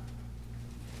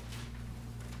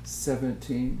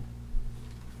 17?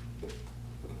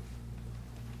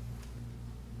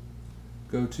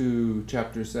 Go to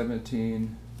chapter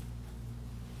 17.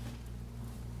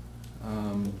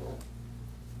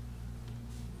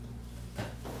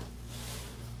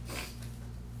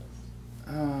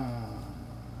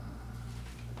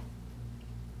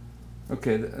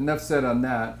 Okay, enough said on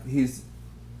that. He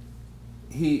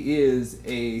is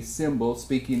a symbol,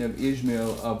 speaking of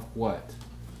Ishmael, of what?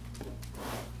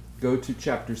 Go to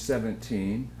chapter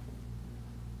 17.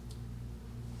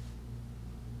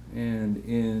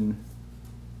 And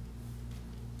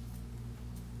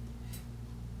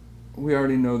we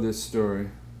already know this story.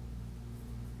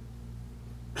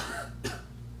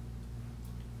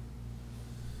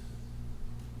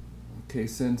 Okay,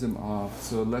 sends him off.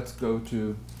 So let's go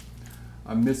to,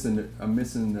 I'm missing a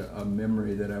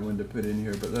memory that I wanted to put in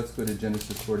here, but let's go to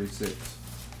Genesis 46.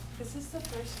 Is this the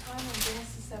first time in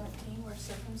Genesis 17 where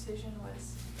circumcision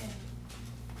was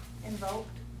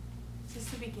invoked? Is this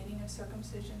the beginning of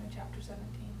circumcision in chapter 17?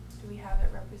 Do we have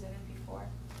it represented before?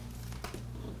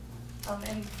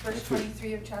 In verse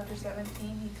 23 of chapter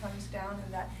 17, he comes down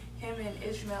and that him and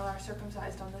Ishmael are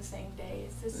circumcised on the same day.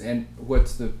 Is this? And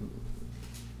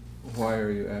why are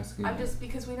you asking? I'm just,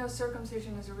 because we know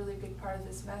circumcision is a really big part of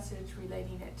this message,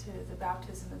 relating it to the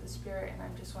baptism of the Spirit, and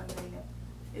I'm just wondering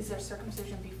is there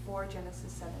circumcision before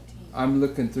Genesis 17? I'm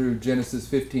looking through Genesis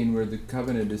 15 where the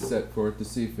covenant is set forth to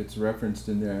see if it's referenced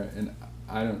in there, and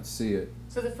I don't see it.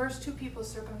 So the first two people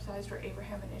circumcised were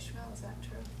Abraham and Ishmael, is that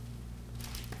true?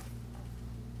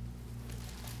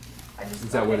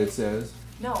 Is that what it says?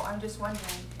 No, I'm just wondering,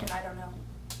 and I don't know.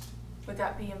 Would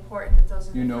that be important that those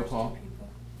are the first Paul? two people?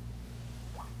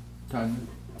 Tanya?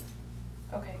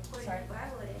 Okay, sorry.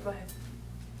 Go ahead.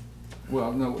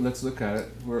 Well, no, let's look at it.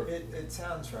 It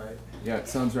sounds right. Yeah, it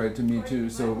sounds right to me too.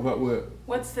 So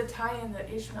What's the tie-in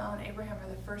that Ishmael and Abraham are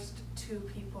the first two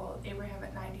people, Abraham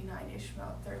at 99, Ishmael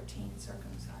at 13,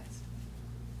 circumcised?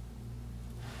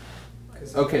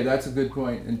 Okay, that's a good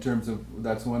point in terms of,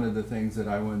 that's one of the things that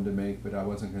I wanted to make, but I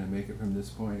wasn't going to make it from this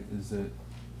point, is that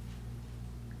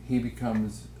he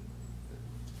becomes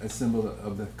a symbol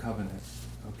of the covenant.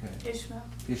 Okay. Ishmael.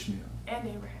 And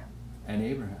Abraham.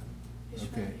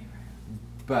 Ishmael okay. And Abraham.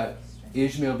 But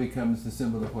Ishmael becomes the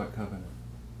symbol of what covenant?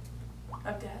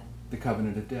 Of death. The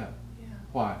covenant of death. Yeah.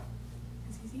 Why?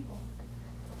 Because he's evil.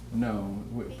 No,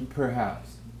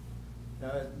 perhaps.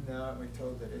 Now aren't we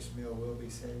told that Ishmael will be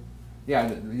saved? Yeah,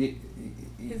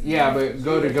 but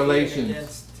go to Galatians.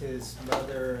 Against his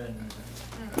mother and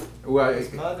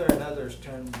his mother and others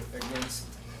turned against.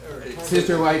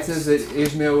 Sister White says that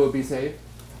Ishmael will be saved.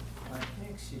 I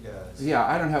think she does. Yeah,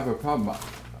 I don't have a problem.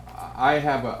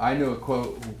 I know a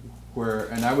quote where,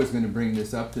 and I was going to bring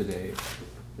this up today.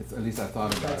 At least I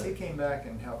thought about it. He came back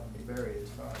and helped me bury his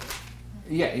father.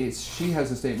 Yeah, she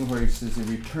has a statement where he says he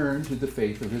returned to the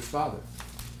faith of his father.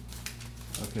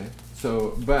 Okay,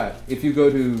 so, but if you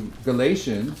go to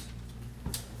Galatians.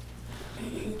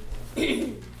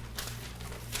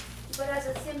 But as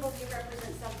a symbol, he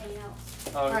represents something else.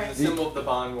 Right. The symbol of the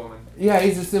bondwoman. Yeah,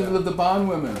 he's a symbol of the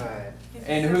bondwoman. Right.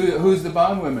 And who's the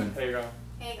bondwoman? Hagar.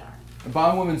 Hagar. The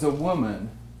bondwoman's a woman.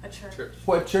 A church. Church.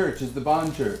 What church is the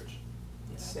bond church?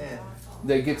 Sin.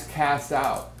 That gets cast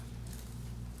out.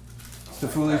 It's the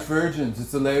foolish virgins.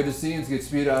 It's the Laodiceans get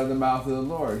spewed out of the mouth of the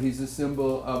Lord. He's a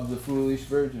symbol of the foolish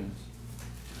virgins.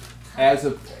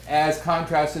 As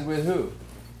contrasted with who?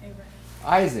 Abraham.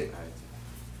 Isaac,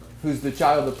 who's the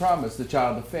child of promise, the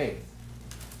child of faith.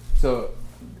 So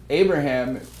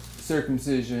Abraham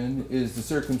circumcision is the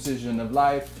circumcision of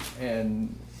life,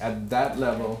 and at that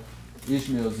level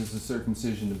Ishmael's is the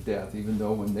circumcision of death, even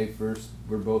though when they first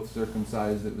were both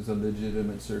circumcised it was a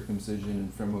legitimate circumcision,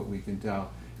 and from what we can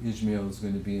tell Ishmael is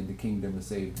going to be in the kingdom a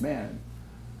saved man.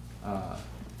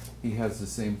 He has the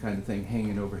same kind of thing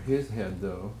hanging over his head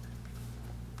though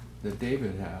that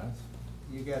David has.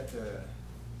 You've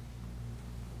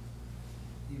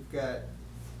got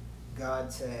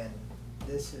God saying,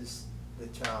 this is the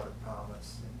child of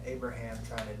promise, and Abraham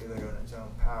trying to do it on his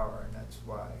own power, and that's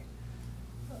why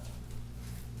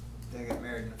they got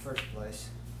married in the first place.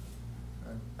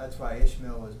 That's why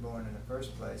Ishmael was born in the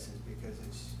first place, is because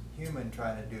it's human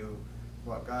trying to do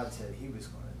what God said he was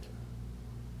going to do.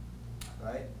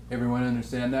 Right? Everyone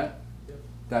understand that? Yep.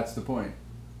 That's the point.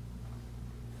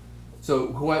 So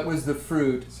what was the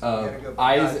fruit So we gotta go of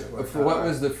back Isaac? to what What God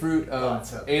was the fruit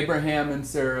thoughts of of. Abraham and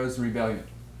Sarah's rebellion?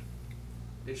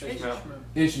 Ishmael.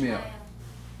 Ishmael.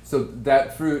 So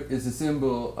that fruit is a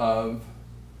symbol of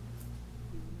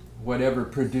whatever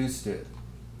produced it.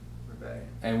 Rebellion.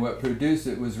 And what produced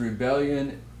it was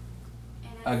rebellion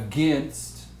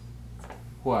against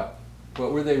what?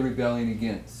 What were they rebelling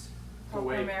against? Hope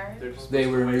Wait, for marriage. they're just They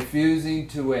supposed to were wait. refusing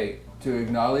to wait, to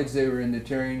acknowledge they were in the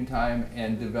tarrying time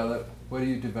and develop. What do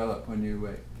you develop when you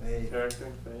wait? They, Character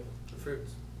and faith. The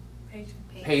fruits. Patience.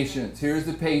 Patience. Here's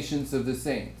the patience of the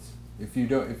saints. If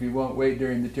you won't wait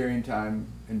during the tarrying time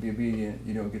and be obedient,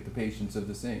 you don't get the patience of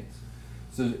the saints.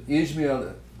 So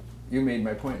Ishmael, you made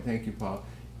my point. Thank you, Paul.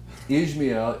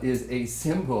 Ishmael is a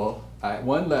symbol at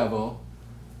one level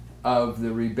of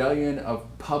the rebellion of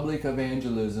public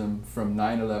evangelism from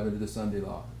 9/11 to the Sunday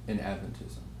Law in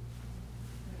Adventism.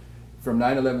 From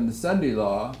 9/11 to Sunday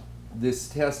Law, this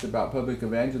test about public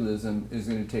evangelism is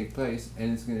going to take place,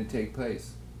 and it's going to take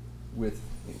place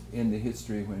in the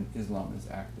history when Islam is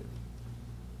active.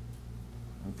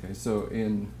 Okay, so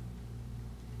in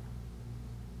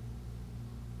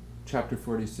chapter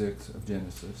 46 of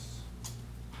Genesis.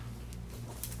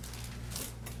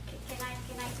 Can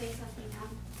I say something now?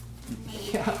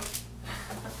 Yeah.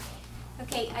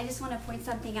 Okay, I just want to point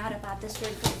something out about the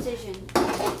circumcision.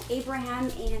 Abraham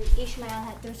and Ishmael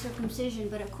had their circumcision,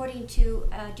 but according to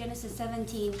Genesis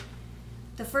 17,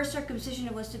 the first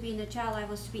circumcision was to be in the child life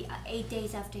was to be 8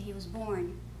 days after he was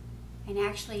born. And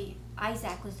actually,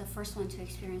 Isaac was the first one to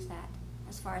experience that,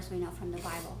 as far as we know from the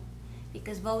Bible.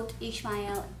 Because both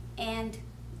Ishmael and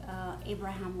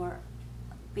Abraham were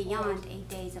beyond 8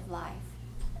 days of life.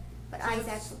 But So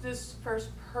Isaac this first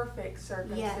perfect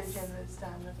circumcision Yes. was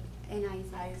done with and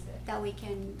Isaac, Isaac. that we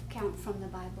can count from the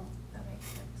Bible. That makes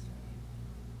sense to me.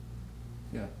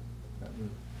 Yeah. That was.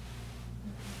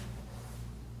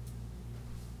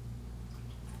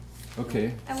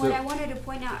 Okay. And so what I wanted to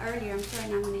point out earlier, I'm sorry,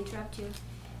 and I'm going to interrupt you.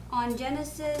 On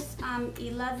Genesis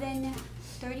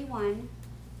 11:31,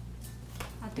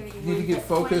 not 31. you need to get but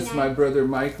focused, 29. my brother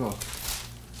Michael.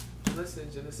 Listen,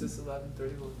 Genesis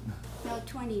 11:31. No,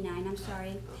 29. I'm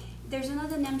sorry. There's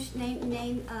another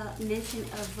mention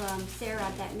of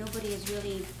Sarah that nobody has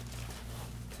really.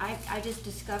 I just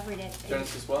discovered it.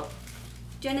 Genesis what?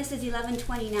 Genesis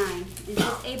 11:29. It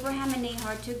says Abraham and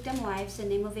Nahor took them wives. The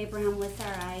name of Abraham was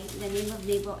Sarai. The name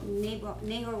of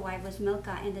Nahor's wife was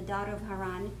Milcah, and the daughter of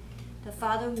Haran, the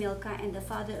father of Milcah, and the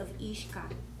father of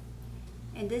Ishka.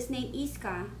 And this name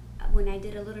Ishka, when I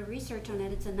did a little research on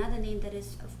it, it's another name that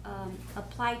is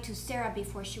applied to Sarah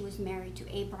before she was married to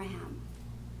Abraham.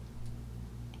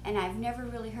 And I've never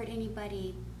really heard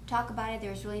anybody talk about it.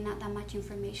 There's really not that much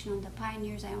information on the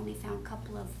pioneers. I only found a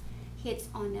couple of hits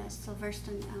on the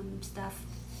Silverstone stuff.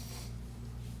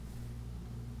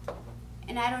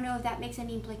 And I don't know if that makes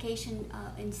any implication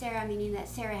in Sarah, meaning that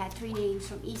Sarah had three names,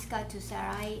 from Ishka to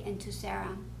Sarai and to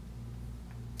Sarah.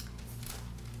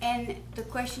 And the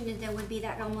question is, then would be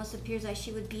that almost appears like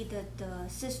she would be the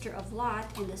sister of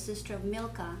Lot and the sister of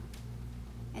Milcah.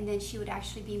 And then she would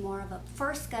actually be more of a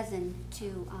first cousin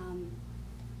to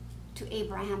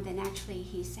Abraham than actually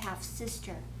his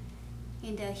half-sister.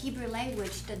 In the Hebrew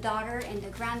language, the daughter and the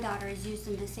granddaughter is used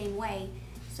in the same way.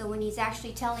 So when he's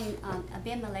actually telling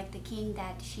Abimelech, the king,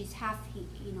 that she's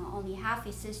only half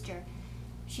his sister,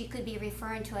 she could be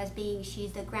referring to as being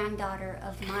she's the granddaughter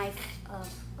of my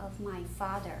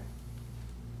father,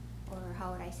 or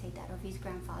how would I say that, of his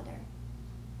grandfather.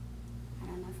 I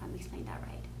don't know if I'm explaining that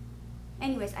right.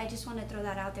 Anyways, I just want to throw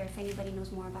that out there if anybody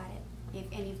knows more about it,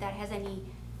 if that has any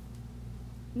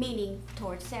meaning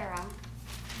towards Sarah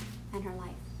and her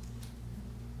life.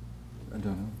 I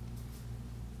don't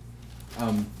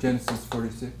know. Genesis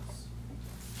 46.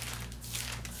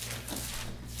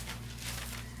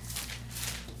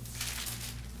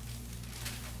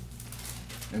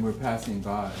 And we're passing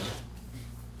by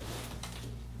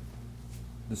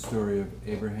the story of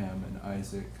Abraham and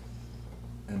Isaac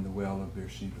and the well of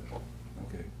Beersheba.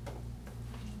 Okay.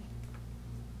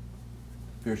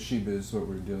 Beersheba is what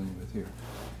we're dealing with here.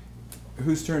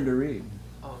 Whose turn to read?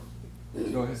 Go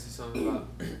ahead. This is something about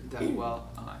that well.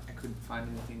 I couldn't find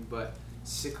anything, but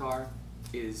Sychar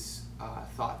is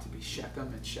thought to be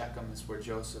Shechem, and Shechem is where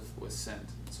Joseph was sent.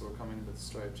 So we're coming into the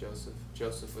story of Joseph.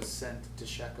 Joseph was sent to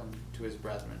Shechem to his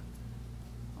brethren.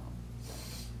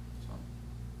 So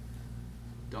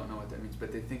don't know what that means,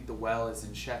 but they think the well is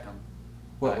in Shechem.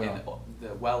 What well?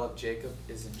 The well of Jacob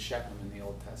is in Shechem in the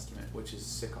Old Testament, which is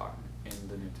Sychar in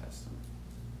the New Testament,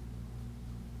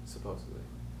 supposedly.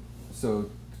 So,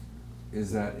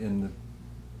 is that in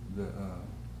the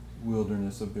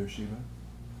wilderness of Beersheba?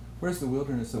 Where's the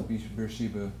wilderness of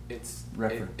Beersheba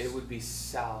reference? It would be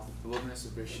south. The wilderness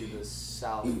of Beersheba is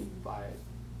south by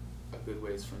a good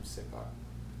ways from Sychar.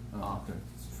 Oh, okay.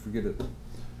 Forget it.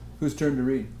 Whose turn to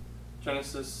read?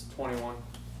 Genesis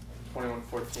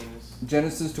 21:14 is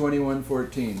Genesis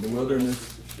 21:14, the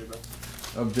wilderness Beersheba.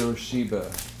 of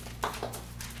Beersheba.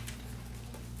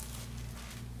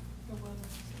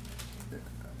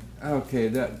 Okay,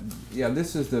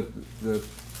 this is the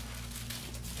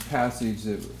passage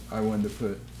that I wanted to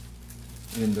put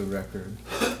in the record,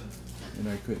 and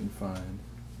I couldn't find.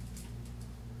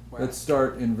 Where? Let's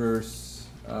start in verse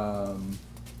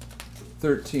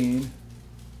 13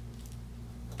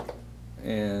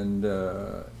 and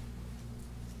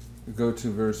go to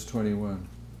verse 21.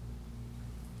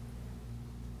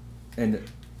 And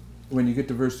when you get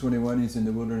to verse 21, he's in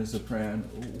the wilderness of Paran.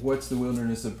 What's the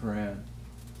wilderness of Paran?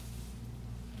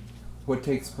 What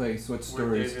takes place? What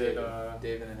stories? David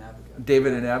and Abigail.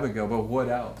 David and Abigail, but what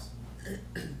else?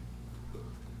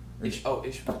 Ishmael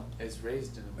is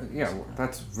raised in the wilderness. Yeah,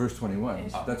 that's verse 21.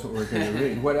 Ishmael. That's what we're going to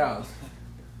read. What else?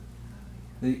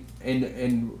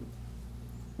 And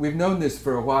we've known this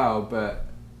for a while, but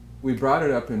we brought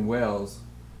it up in Wales,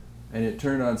 and it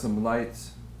turned on some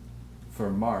lights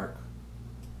for Mark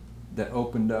that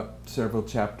opened up several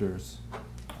chapters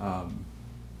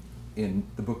in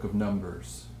the book of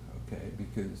Numbers. Okay,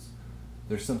 because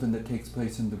there's something that takes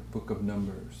place in the book of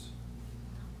Numbers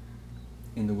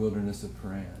in the wilderness of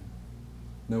Paran.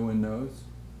 No one knows?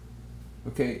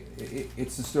 Okay,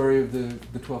 it's the story of the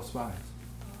 12 spies.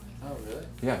 Oh, really?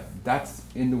 Yeah, that's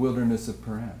in the wilderness of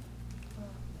Paran.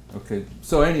 Okay,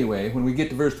 so anyway, when we get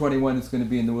to verse 21, it's going to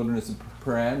be in the wilderness of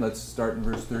Paran. Let's start in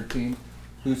verse 13.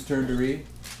 Whose turn to read?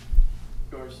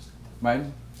 Yours.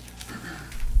 Mine?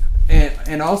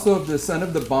 And also of the son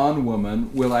of the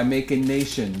bondwoman will I make a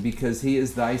nation, because he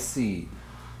is thy seed.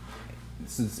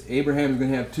 Since Abraham is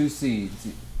going to have two seeds,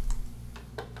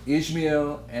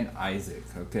 Ishmael and Isaac,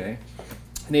 okay?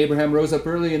 And Abraham rose up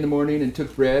early in the morning and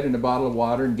took bread and a bottle of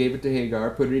water and gave it to Hagar,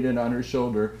 putting it on her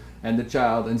shoulder and the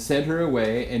child, and sent her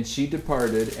away, and she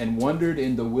departed and wandered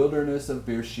in the wilderness of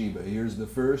Beersheba. Here's the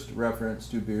first reference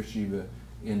to Beersheba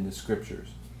in the scriptures,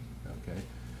 okay?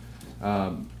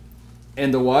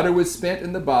 And the water was spent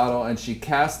in the bottle, and she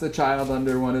cast the child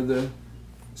under one of the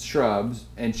shrubs,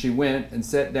 and she went and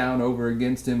sat down over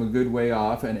against him a good way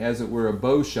off, and as it were a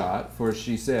bow shot, for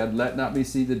she said, Let not me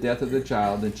see the death of the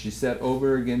child. And she sat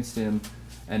over against him,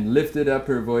 and lifted up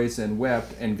her voice and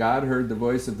wept, and God heard the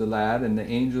voice of the lad, and the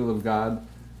angel of God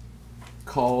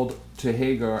called to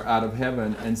Hagar out of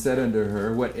heaven, and said unto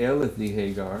her, What aileth thee,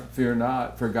 Hagar? Fear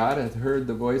not, for God hath heard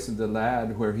the voice of the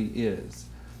lad where he is.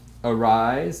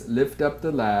 Arise, lift up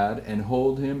the lad, and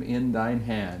hold him in thine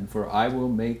hand, for I will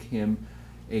make him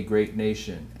a great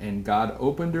nation. And God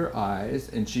opened her eyes,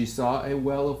 and she saw a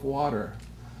well of water.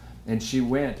 And she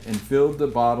went and filled the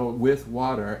bottle with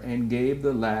water, and gave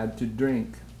the lad to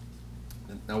drink.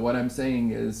 Now what I'm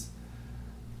saying is,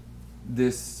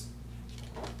 this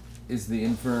is the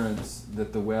inference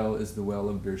that the well is the well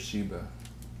of Beersheba.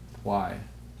 Why?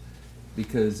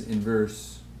 Because in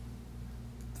verse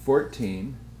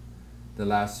 14, the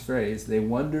last phrase, they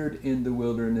wandered in the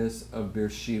wilderness of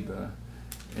Beersheba.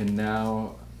 And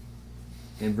now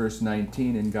in verse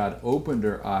 19, and God opened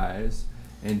her eyes,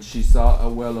 And she saw a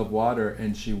well of water,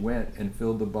 and she went and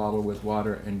filled the bottle with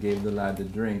water and gave the lad to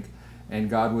drink. And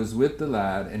God was with the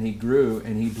lad, and he grew,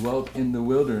 and he dwelt in the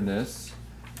wilderness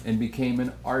and became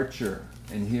an archer.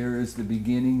 And here is the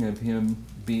beginning of him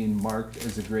being marked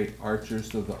as a great archer.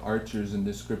 So the archers in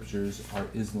the scriptures are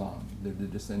Islam. They're the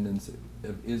descendants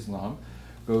of Islam.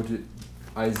 Go to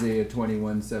Isaiah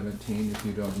 21:17 if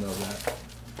you don't know that.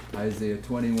 Isaiah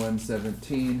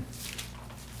 21:17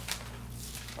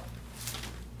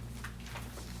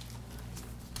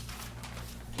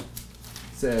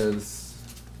 says,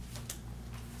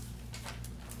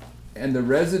 "And the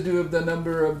residue of the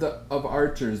number of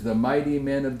archers, the mighty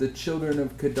men of the children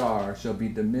of Kedar, shall be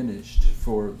diminished,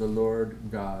 for the Lord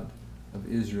God of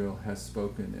Israel has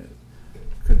spoken it."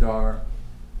 Kedar,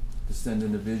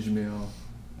 descendant of Ishmael,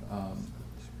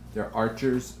 they're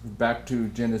archers. Back to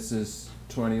Genesis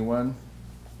 21,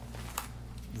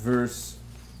 verse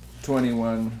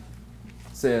 21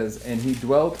 says, "And he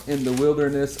dwelt in the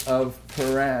wilderness of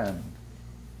Paran,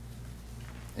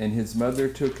 and his mother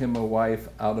took him a wife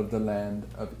out of the land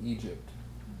of Egypt."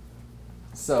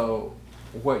 So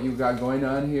what you got going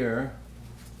on here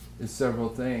is several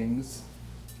things.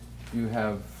 You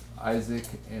have Isaac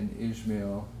and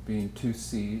Ishmael being two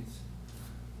seeds,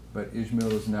 but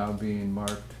Ishmael is now being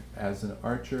marked as an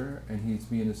archer, and he's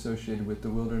being associated with the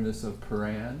wilderness of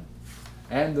Paran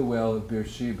and the well of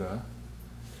Beersheba.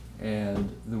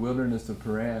 And the wilderness of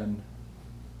Paran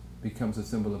becomes a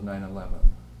symbol of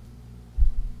 9/11.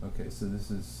 Okay, so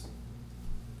this is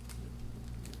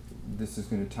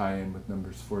going to tie in with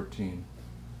Numbers 14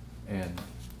 and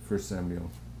 1 Samuel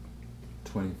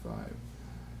 25.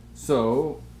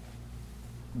 So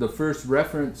the first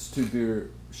reference to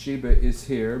Beersheba is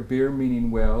here. Beer meaning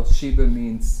well, Sheba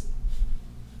means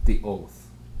the oath.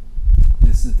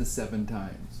 This is the 7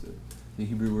 times. The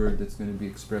Hebrew word that's going to be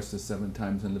expressed as 7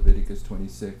 times in Leviticus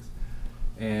 26.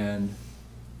 And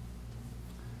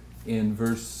in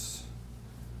verse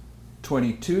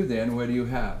 22 then, what do you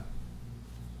have?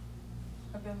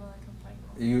 Abimelech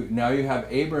and Phicol. Now you have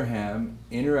Abraham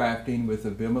interacting with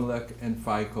Abimelech and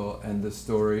Phicol and the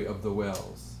story of the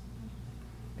wells.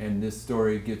 And this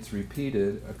story gets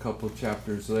repeated a couple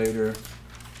chapters later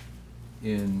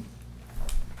in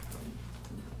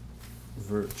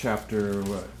chapter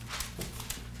what?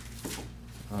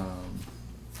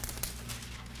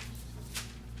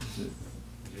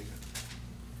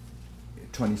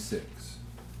 26.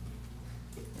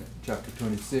 Chapter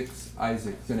 26,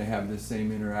 Isaac's going to have the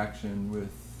same interaction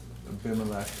with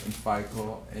Abimelech and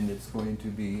Phicol, and it's going to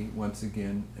be, once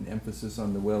again, an emphasis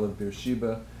on the well of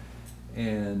Beersheba.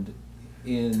 And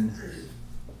in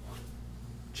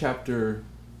chapter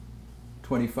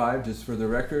 25, just for the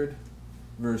record,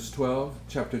 verse 12,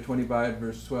 chapter 25,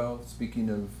 verse 12, speaking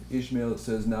of Ishmael, it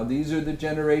says, "Now these are the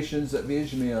generations of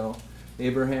Ishmael,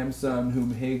 Abraham's son,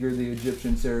 whom Hagar the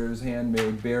Egyptian, Sarah's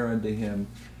handmaid, bare unto him."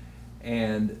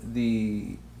 And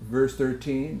the verse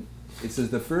 13, it says,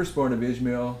 "The firstborn of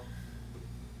Ishmael,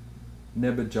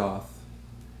 Nebajoth,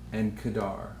 and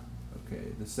Kedar."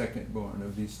 Okay, the secondborn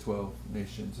of these 12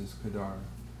 nations is Kedar.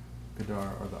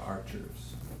 Kedar are the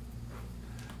archers.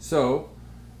 So,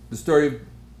 the story of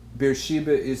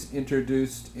Beersheba is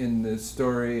introduced in the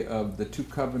story of the 2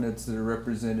 covenants that are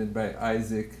represented by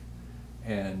Isaac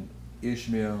and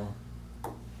Ishmael,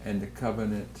 and the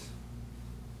covenant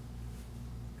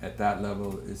at that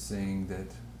level is saying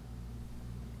that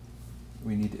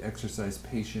we need to exercise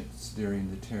patience during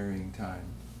the tarrying time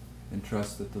and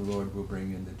trust that the Lord will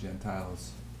bring in the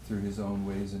Gentiles through his own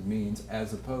ways and means,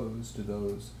 as opposed to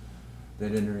those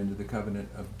that enter into the covenant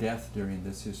of death during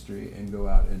this history and go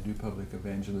out and do public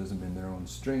evangelism in their own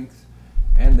strength,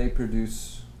 and they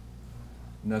produce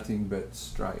nothing but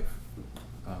strife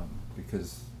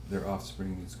because their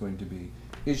offspring is going to be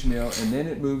Ishmael. And then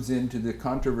it moves into the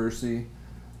controversy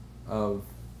of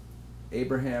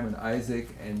Abraham and Isaac,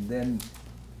 and then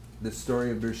the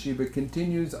story of Beersheba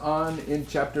continues on in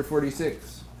chapter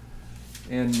 46.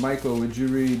 And Michael, would you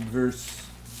read verse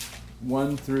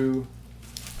 1 through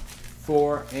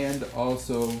 4 and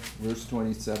also verse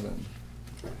 27?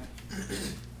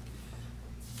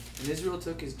 And Israel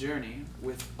took his journey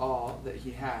with all that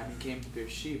he had, and came to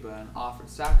Beersheba, and offered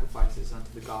sacrifices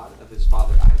unto the God of his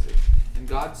father Isaac. And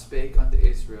God spake unto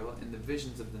Israel in the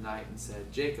visions of the night, and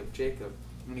said, Jacob, Jacob.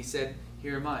 And he said,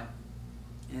 Here am I.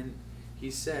 And he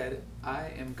said,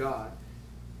 I am God,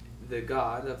 the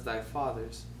God of thy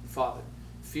father's father.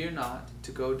 Fear not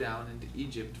to go down into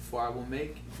Egypt, for I will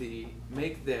make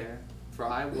there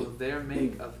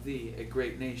make of thee a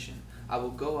great nation. I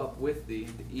will go up with thee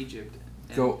into Egypt.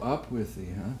 Go up with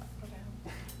thee,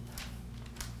 huh?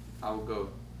 I will go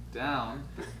down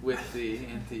with thee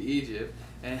into Egypt,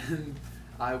 and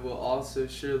I will also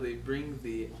surely bring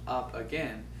thee up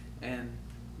again, and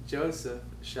Joseph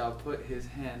shall put his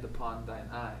hand upon thine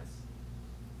eyes.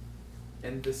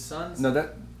 And the sons No,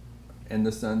 that, and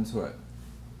the sons what?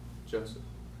 Joseph,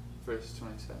 verse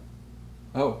 27.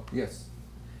 Oh, yes.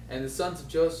 And the sons of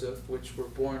Joseph, which were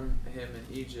born him in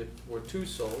Egypt, were 2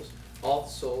 souls. All the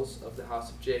souls of the house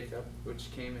of Jacob,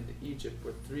 which came into Egypt,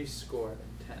 were 70.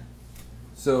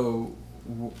 So,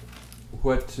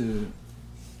 what does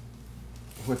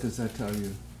that tell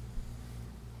you,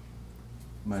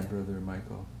 my brother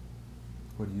Michael?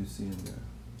 What do you see in there?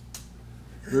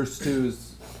 Verse 2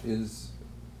 is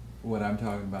what I'm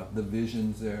talking about. The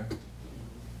visions there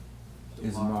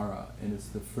is Mara, and it's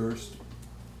the first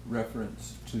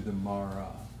reference to the Mara,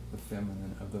 the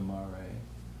feminine of the Mare.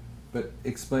 But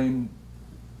explain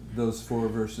those 4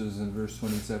 verses in verse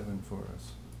 27 for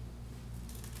us.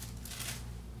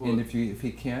 Well, and if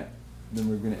he can't, then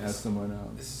we're going to ask someone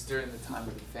else. This is during the time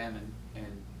of the famine,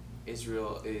 and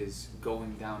Israel is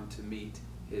going down to meet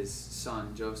his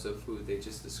son Joseph, who they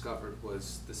just discovered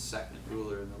was the second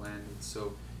ruler in the land. And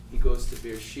so he goes to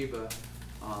Beersheba,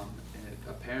 and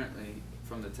apparently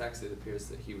from the text it appears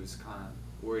that he was kind of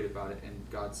worried about it, and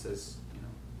God says,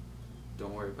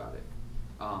 don't worry about it.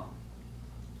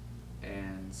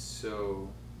 And so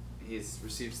he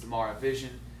receives the Mara vision.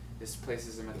 This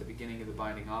places him at the beginning of the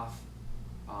binding off.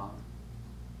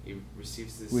 He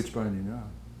receives this Which binding off?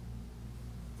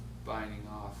 binding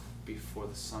off before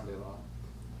the Sunday law.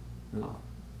 Really?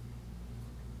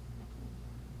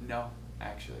 No,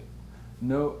 actually.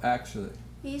 No, actually.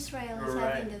 Israel is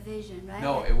Right. having the vision, right?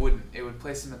 No, it wouldn't. It would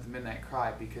place him at the midnight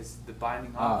cry, because the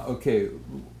binding off. Okay.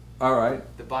 All right.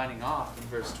 The binding off in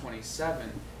verse 27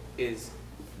 is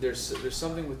there's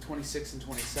something with 26 and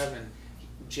 27.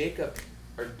 Jacob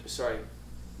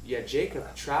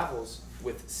travels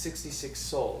with 66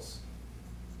 souls,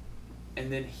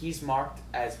 and then he's marked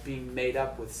as being made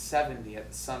up with 70 at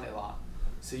the Sunday law.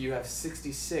 So you have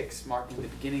 66 marking the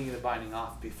beginning of the binding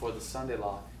off before the Sunday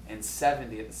law, and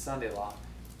 70 at the Sunday law,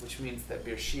 which means that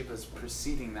Beersheba is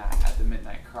preceding that at the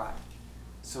midnight cry.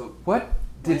 So What?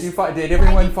 Did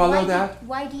everyone follow that?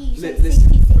 Why do you say listen,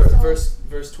 66 souls?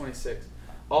 verse 26.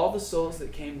 All the souls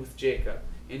that came with Jacob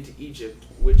into Egypt,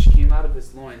 which came out of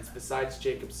his loins, besides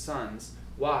Jacob's sons,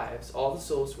 wives, all the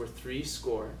souls were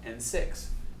 66.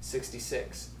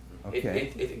 66.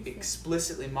 Okay. It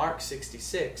explicitly marks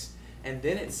 66, and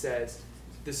then it says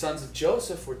the sons of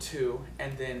Joseph were 2,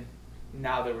 and then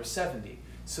now there were 70.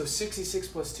 So 66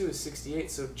 plus 2 is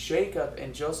 68. So Jacob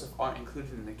and Joseph aren't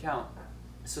included in the count.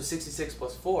 So 66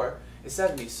 plus 4 is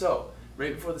 70. So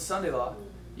right before the Sunday law,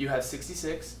 you have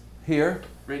 66 Here?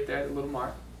 right there, the little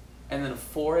mark, and then a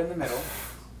 4 in the middle,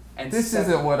 and This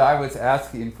 7, isn't what I was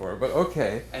asking for, but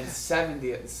okay. and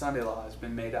 70 at the Sunday law has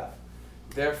been made up.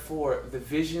 Therefore, the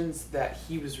visions that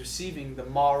he was receiving, the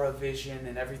Mara vision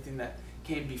and everything that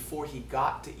came before he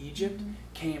got to Egypt,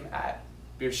 came at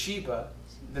Beersheba,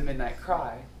 the midnight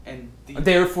cry, and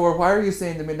Therefore, why are you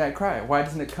saying the midnight cry? Why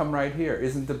doesn't it come right here?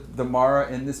 Isn't the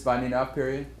Mara in this binding off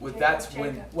period? Well, Jacob, that's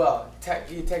when. Jacob. Well,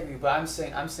 technically, but I'm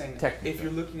saying Technically. if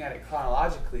you're looking at it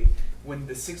chronologically, when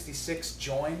the 66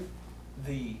 join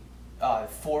the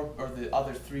 4 or the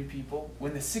other 3 people,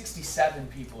 when the 67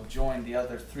 people join the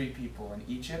other 3 people in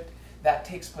Egypt, that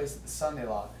takes place at the Sunday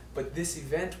law. But this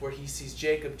event where he sees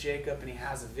Jacob, and he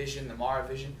has a vision, the Mara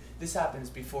vision, this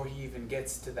happens before he even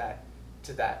gets to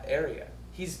that area.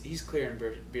 He's clear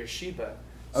in Beersheba.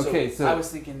 Okay, so I was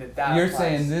thinking that You're applies.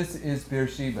 saying this is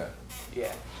Beersheba.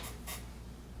 Yeah.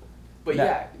 But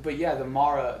Now- the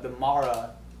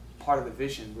Mara part of the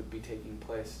vision would be taking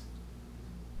place.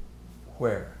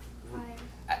 Where?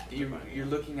 You're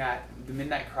looking at the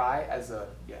midnight cry as a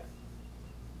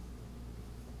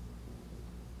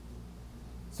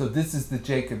So this is the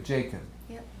Jacob.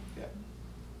 Yep. Yeah.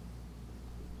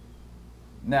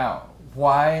 Now,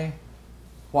 why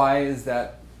is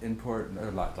that important? Or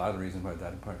a lot of reasons why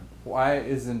that's important. Why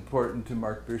is it important to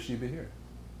mark Beersheba here?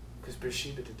 Because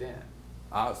Beersheba to Dan.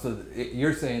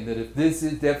 You're saying that if this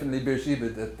is definitely Beersheba,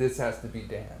 that this has to be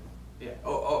Dan, Yeah.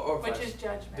 Or Which vice- is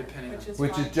judgment. depending Which on- is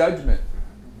which fine. is judgment.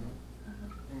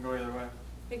 It can go either way.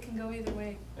 It can go either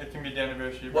way. It can be Dan to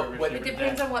Beersheba What- or what- It Beersheba to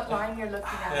depends Dan. on what line you're looking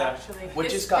at, Yeah. actually. What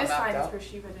this just got this mapped line is out?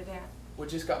 Beersheba to Dan. What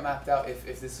just got mapped out,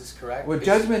 if this is correct? Well, is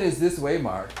judgment is this way,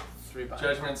 Mark. 3 bindings.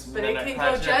 Judgment's But it midnight can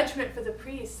cry go too. judgment for the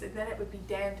priest, and then it would be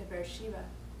Dan to Beersheba.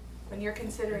 When you're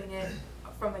considering it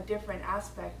from a different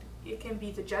aspect, it can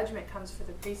be the judgment comes for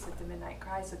the priest at the midnight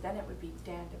cry, so then it would be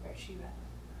Dan to Beersheba.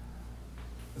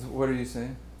 So what are you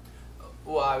saying?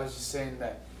 Well, I was just saying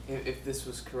that if this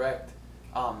was correct,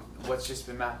 what's just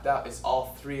been mapped out is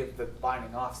all three of the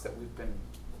binding offs that we've been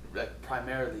like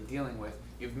primarily dealing with.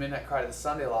 You've midnight cry to the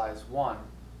Sunday law is one,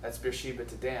 that's Beersheba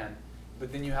to Dan,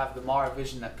 but then you have the Mara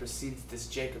vision that precedes this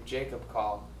Jacob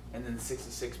call, and then the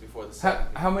 66 before the 70.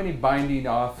 How many binding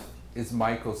off is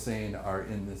Michael saying are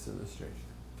in this illustration?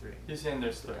 3. He's saying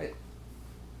there's 3.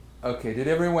 Okay, did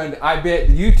everyone, I bet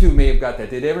you two may have got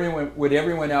that. Would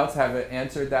everyone else have it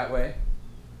answered that way?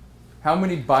 How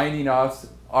many binding offs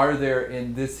are there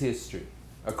in this history,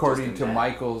 according to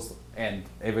Michael's and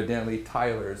evidently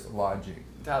Tyler's logic?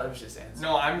 Tyler's just answering.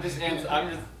 No, I'm just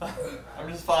I'm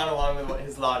just following along with what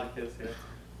his logic is here.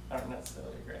 I don't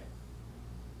necessarily agree.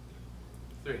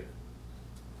 3.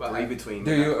 Three between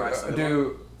Do midnight cry, Sunday law.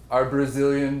 do our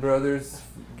Brazilian brothers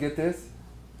get this?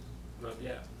 Not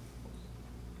yet.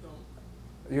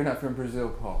 You're not from Brazil,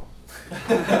 Paul.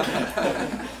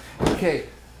 Okay,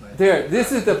 there.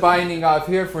 This is the binding off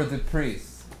here for the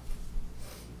priests.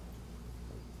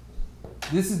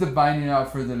 This is the binding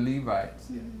off for the Levites.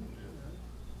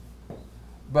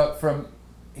 But from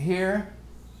here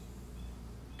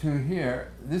to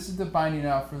here, this is the binding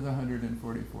out for the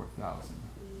 144,000.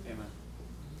 Amen.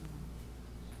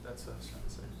 That's what I was trying to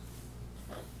say.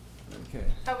 Okay.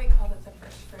 How we call it the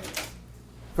first fruit.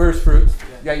 First fruits.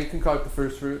 Yeah, you can call it the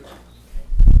first fruit.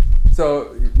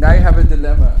 So now you have a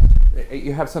dilemma.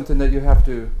 You have something that you have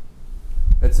to,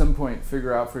 at some point,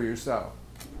 figure out for yourself.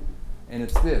 And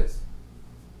it's this.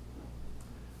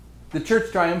 The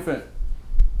church triumphant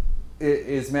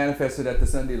is manifested at the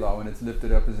Sunday law when it's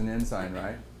lifted up as an ensign,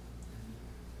 right?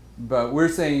 But we're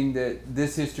saying that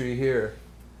this history here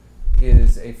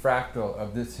is a fractal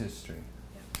of this history.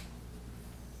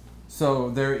 So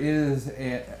there is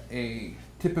a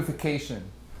typification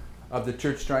of the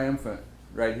church triumphant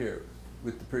right here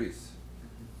with the priests.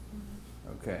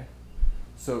 Okay?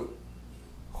 So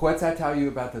what's that tell you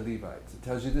about the Levites? It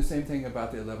tells you the same thing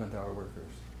about the 11th hour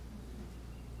workers.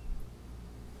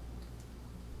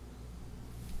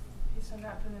 So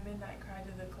not from the midnight cry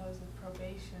to the close of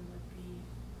probation would be,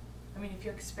 I mean, if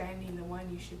you're expanding the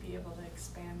one, you should be able to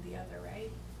expand the other,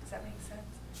 right? Does that make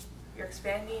sense? You're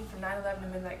expanding from 9/11 to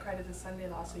midnight cry to the Sunday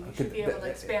law, so you should be able to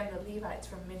expand the Levites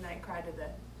from midnight cry to the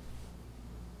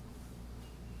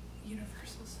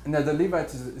universal Sunday. Now the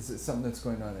Levites is something that's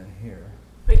going on in here.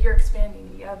 But you're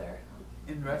expanding the other.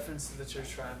 In reference to the church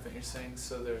triumphant, you're saying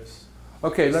so there's.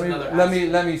 Okay, there's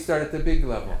let me start at the big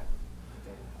level.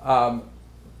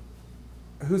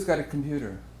 Who's got a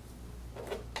computer?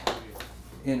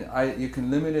 You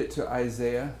can limit it to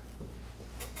Isaiah.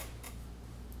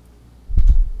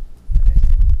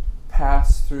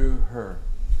 Pass through her.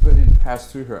 Put in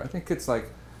pass through her. I think it's like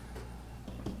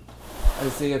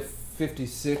Isaiah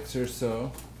 56 or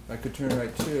so. If I could turn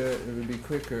right to it, it would be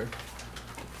quicker.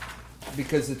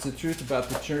 Because it's the truth about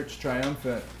the church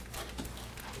triumphant.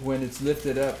 When it's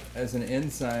lifted up as an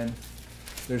ensign,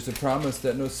 there's a promise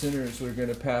that no sinners are going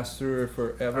to pass through her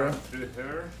forever. Through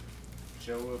her,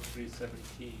 Joel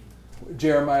 3:17.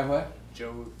 Jeremiah what?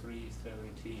 Joel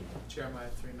 3:17. Jeremiah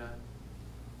 3:9.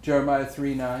 Jeremiah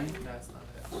 3:9. That's not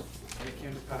it. And it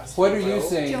came to pass. What are you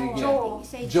saying again? Joel.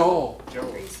 Say Joel.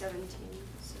 Joel. 3:17.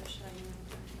 So shall you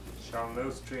Shall no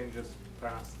strangers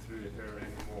pass through her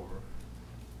anymore?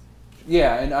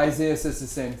 Yeah, and Isaiah says the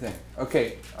same thing.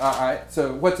 Okay, all right.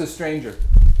 So what's a stranger?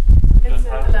 It's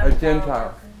A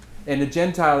Gentile. And a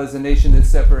Gentile is a nation that's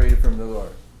separated from the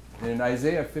Lord. And in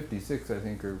Isaiah 56, I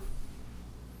think, or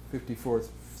 54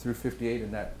 through 58,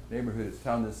 in that neighborhood, it's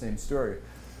telling the same story.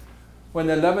 When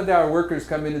the 11th hour workers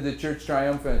come into the church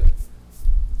triumphant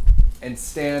and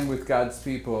stand with God's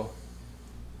people,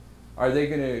 are they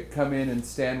going to come in and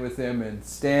stand with them and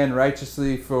stand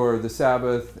righteously for the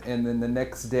Sabbath and then the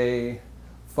next day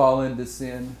fall into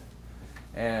sin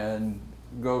and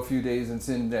go a few days in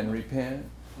sin and then repent?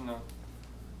 No.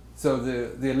 So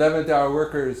the 11th hour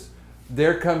workers,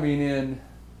 they're coming in,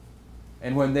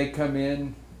 and when they come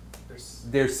in,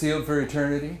 they're sealed for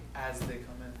eternity. As they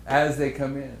come in. As they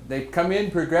come in. They come in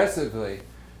progressively,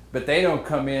 but they don't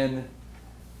come in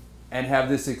and have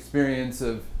this experience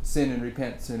of sin and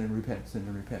repent, sin and repent, sin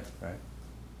and repent, right?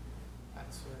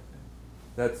 That's what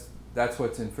I think. That's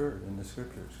what's inferred in the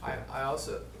scriptures. I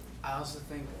also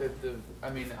think that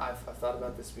I've thought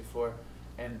about this before,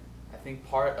 and I think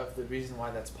part of the reason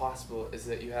why that's possible is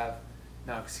that you have,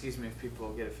 now excuse me if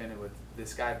people get offended with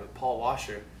this guy, but Paul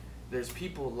Washer, there's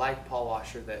people like Paul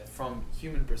Washer that from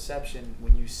human perception,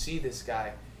 when you see this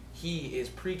guy, he is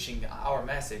preaching our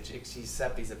message,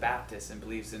 except he's a Baptist and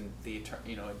believes in the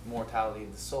immortality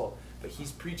of the soul, but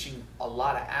he's preaching a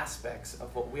lot of aspects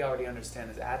of what we already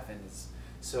understand as Adventists.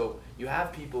 So you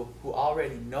have people who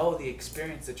already know the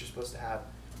experience that you're supposed to have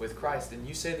with Christ, and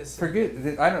you say this.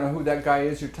 I don't know who that guy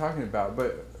is you're talking about,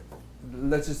 but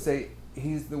let's just say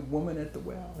he's the woman at the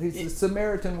well. He's the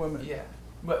Samaritan woman. Yeah,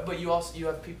 but you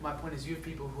have people. My point is, you have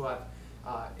people who have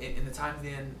in the time of the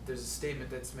end. There's a statement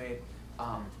that's made,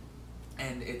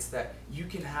 and it's that you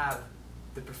can have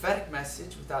the prophetic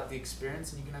message without the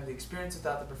experience, and you can have the experience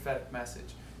without the prophetic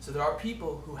message. So there are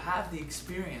people who have the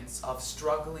experience of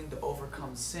struggling to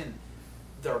overcome sin.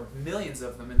 There are millions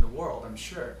of them in the world, I'm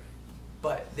sure,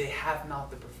 but they have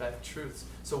not the prophetic truths.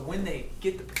 So when they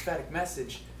get the prophetic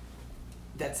message,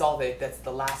 that's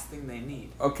the last thing they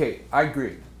need. Okay, I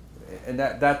agree. And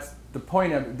that's the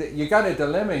point of you got a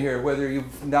dilemma here, whether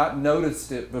you've not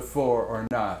noticed it before or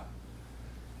not.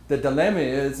 The dilemma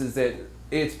is that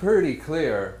it's pretty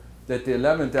clear that the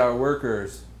 11th hour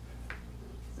workers,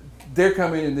 they're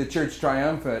coming in the church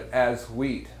triumphant as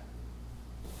wheat.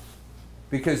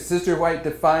 Because Sister White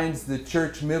defines the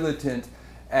church militant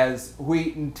as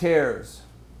wheat and tares.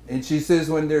 And she says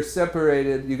when they're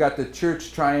separated, you got the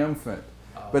church triumphant.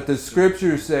 But the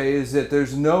scriptures say is that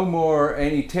there's no more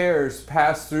any tares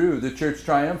pass through the church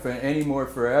triumphant anymore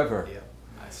forever. Yeah,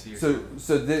 I see. So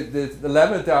the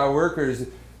 11th hour workers,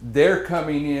 they're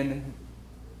coming in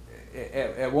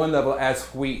at one level as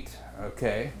wheat,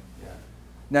 okay?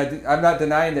 Now, I'm not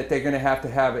denying that they're going to have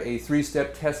a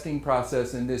 3-step testing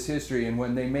process in this history, and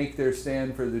when they make their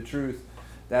stand for the truth,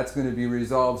 that's going to be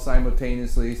resolved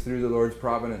simultaneously through the Lord's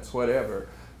providence, whatever.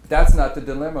 But that's not the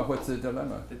dilemma. What's the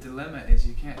dilemma? The dilemma is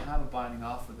you can't have a binding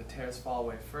off where the tares fall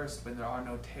away first when there are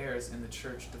no tares in the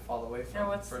church to fall away from. Now,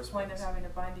 what's the first point place. of having a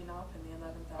binding off in the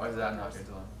 11th hour? Or is that not your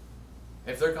dilemma?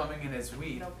 If they're coming in as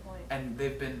wheat, No point.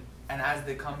 and as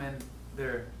they come in,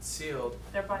 they're sealed.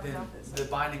 They're binding Then off is the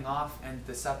binding off and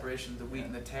the separation of the wheat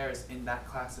and the tares in that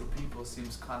class of people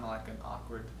seems kind of like an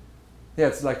awkward. Yeah,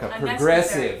 it's like a Unnecessary.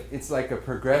 progressive. It's like a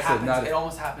progressive, It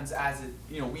almost happens as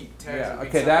wheat tares. yeah. are being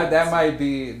Okay, separated. that might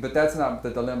be, but that's not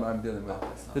the dilemma I'm dealing with. Oh,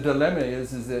 that's not The dilemma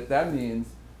is that means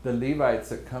the Levites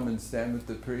that come and stand with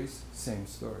the priests, same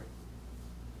story.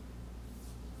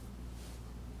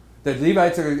 The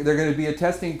Levites they're going to be a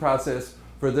testing process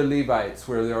for the Levites,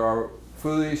 where there are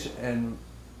foolish and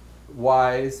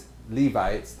wise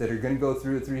Levites that are going to go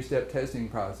through a 3-step testing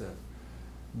process.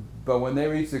 But when they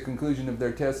reach the conclusion of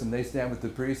their test and they stand with the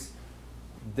priests,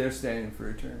 they're standing for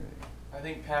eternity. I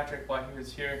think Patrick, while he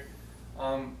was here,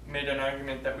 made an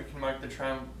argument that we can mark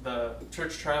the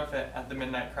church triumphant at the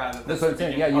midnight cry. That's what I'm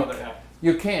saying. Yeah,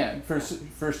 you can. For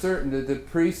certain, the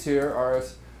priests here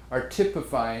are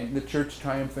typifying the church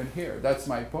triumphant here. That's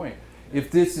my point.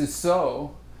 If this is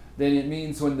so, then it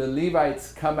means when the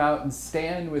Levites come out and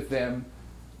stand with them,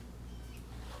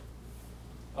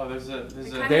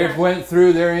 they've went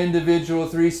through their individual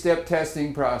 3-step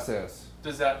testing process.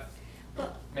 Does that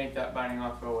make that binding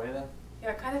off go away then?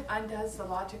 Yeah, it kind of undoes the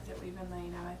logic that we've been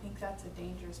laying out. I think that's a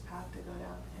dangerous path to go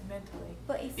down mentally.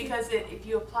 But if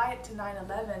you apply it to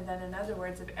 9/11, then in other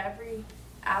words, if every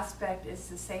aspect is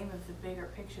the same of the bigger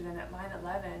picture, then at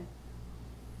 9/11,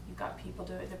 you've got people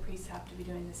doing, the priests have to be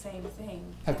doing the same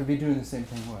thing. Have to be doing the same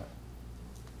thing what?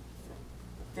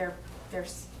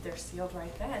 They're sealed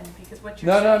right then, because what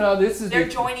you're saying, no, this is they're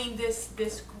joining this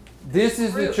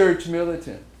is the group. church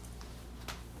militant.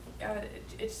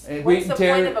 It's And what's the wheat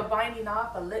and point of a binding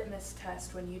off, a litmus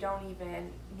test, when you don't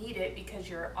even need it because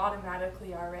you're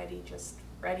automatically already just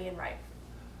ready and ripe?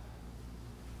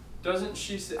 Doesn't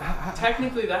she say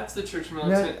technically that's the church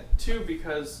militant too,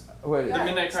 because Wait, the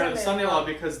midnight cry of the Sunday Sunday law,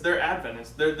 because they're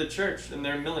Adventists, they're the church and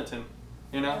they're militant,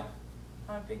 you know.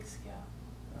 On a big scale.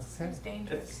 Okay. It's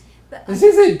dangerous. This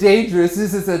isn't dangerous.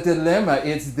 This is a dilemma.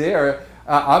 It's there.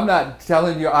 I'm not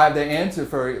telling you I have the answer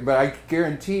for it, but I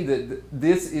guarantee that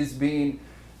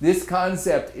this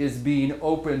concept is being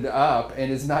opened up,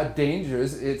 and it's not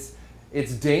dangerous.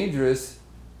 It's dangerous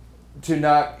to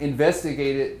not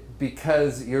investigate it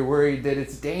because you're worried that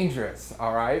it's dangerous.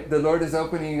 All right, the Lord is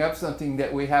opening up something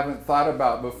that we haven't thought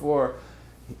about before.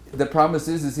 The promise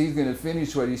is He's going to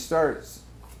finish what He starts.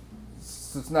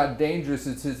 So it's not dangerous.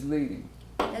 It's His leading.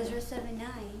 Ezra 7:9.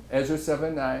 Ezra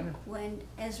 7:9. When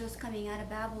Ezra's coming out of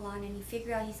Babylon and he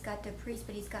figure out he's got the priests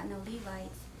but he's got no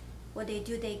Levites, what they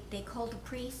do, they call the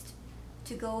priest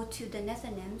to go to the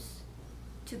Nethinims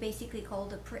to basically call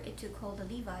the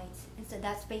Levites, and so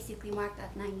that's basically marked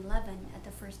at 9/11 at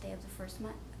the first day of the first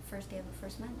month.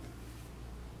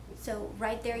 So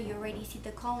right there you already see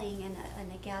the calling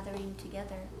and a gathering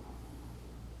together.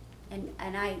 And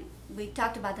we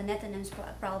talked about the Nethinims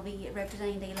probably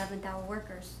representing the 11th hour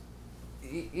workers.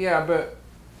 Yeah, but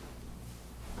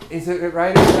is it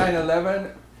right at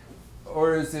 9/11,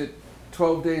 or is it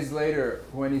 12 days later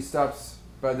when he stops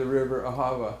by the river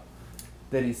Ahava?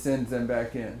 that he sends them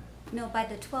back in. No, by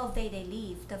the 12th day they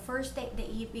leave. The first day that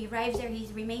he arrives there, he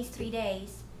remains 3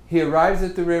 days. He arrives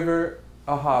at the river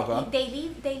Ahava. They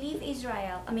leave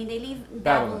Israel. I mean, they leave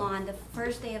Babylon. Babylon the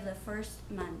first day of the first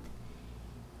month.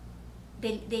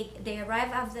 They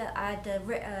arrive at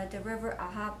the river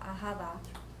Ahava,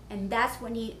 and that's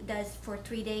when he does for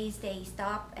 3 days. They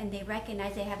stop and they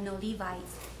recognize they have no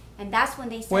Levites, and that's when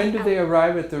they. When do they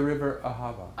arrive at the river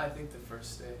Ahava? I think the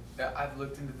first day. Yeah, I've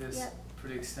looked into this Yep.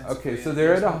 pretty extensively. Okay, so and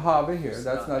they're at there's no- Ahava here. it's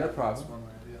That's not a evidence problem. one way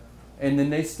or the other. And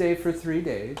then they stay for 3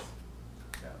 days.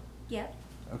 Yeah. Yep.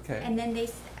 Okay. And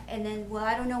then well,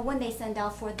 I don't know when they send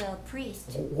out for the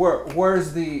priest.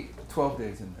 Where's the 12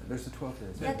 days in there? There's the 12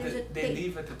 days. Yeah, They, there's a- they they-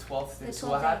 leave at the 12th day. the So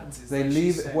what 12th day. happens is They like she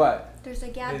leave said, what? There's a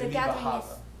They the leave gathering Ahava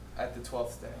is at the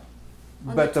 12th day.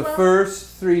 On But the the 12th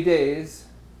first 3 days,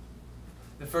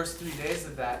 The first 3 days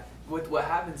of that, what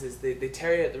happens is they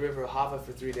tarry at the river Ahava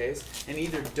for 3 days, and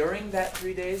either during that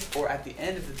 3 days or at the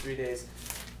end of the 3 days,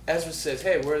 Ezra says,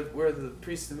 "Hey, we're the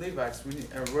priests and Levites.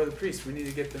 We're the priests. We need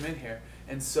to get them in here."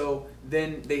 And so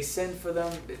then they send for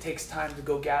them. It takes time to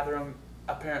go gather them.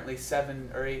 Apparently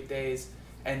 7 or 8 days,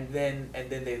 and then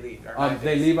they leave. Or 9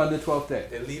 they days. leave on the 12th day.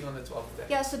 They leave on the 12th day.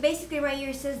 Yeah, so basically right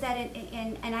here it says that,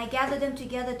 and I gathered them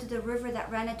together to the river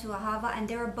that ran into Ahava, and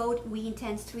there abode we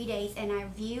intense 3 days, and I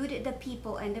viewed the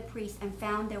people and the priests, and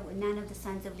found there were none of the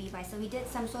sons of Levi. So he did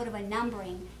some sort of a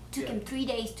numbering. Took Yeah. him 3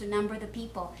 days to number the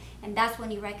people, and that's when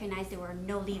he recognized there were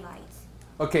no Levites.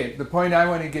 Okay, the point I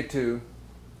want to get to,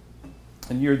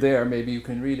 and you're there, maybe you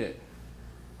can read it.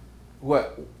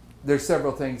 There's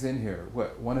several things in here.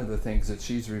 One of the things that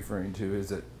she's referring to is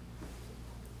that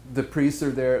the priests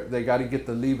are there, they got to get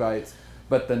the Levites,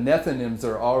 but the Nethinims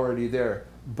are already there.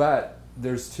 But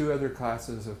there's 2 other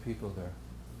classes of people there.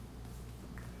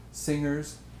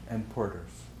 Singers and porters.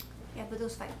 Yeah, but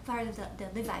those part of the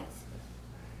Levites.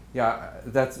 Yeah,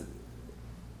 that's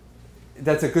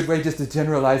a good way just to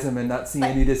generalize them and not see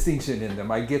But- any distinction in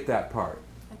them. I get that part.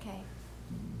 Okay.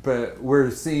 But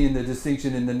we're seeing the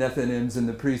distinction in the Nethinims and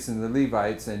the priests and the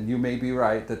Levites, and you may be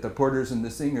right that the porters and the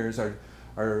singers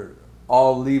are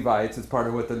all Levites. It's part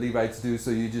of what the Levites do,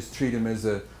 so you just treat them as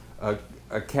a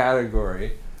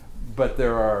category. But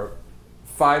there are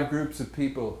 5 groups of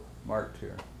people marked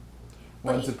here.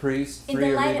 But One's a priest, in 3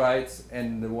 the are light of- Levites,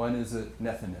 and the one is a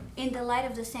Nethinim. In the light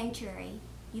of the sanctuary,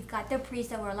 you've got the priests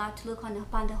that were allowed to look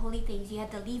upon the holy things. You had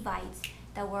the Levites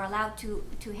that were allowed to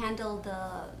handle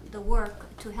the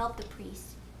work to help the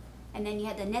priests. And then you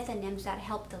had the Nethinims that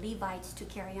helped the Levites to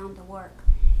carry on the work.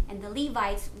 And the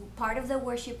Levites, part of the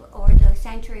worship or the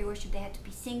sanctuary worship, they had to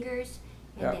be singers,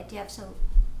 and Yeah. they had to have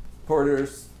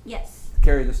Porters, yes.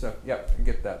 carry the stuff. Yep, I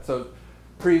get that. So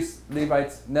priests,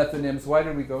 Levites, Nethinims, why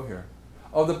did we go here?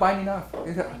 Oh, the binding off.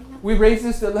 We raised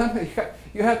this dilemma.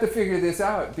 You have to figure this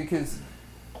out, because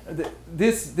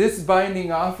this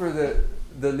binding off for the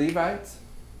Levites,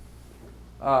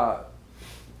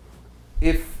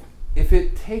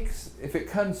 if it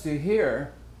comes to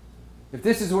here, if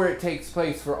this is where it takes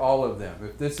place for all of them,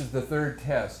 if this is the 3rd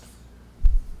test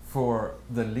for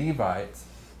the Levites,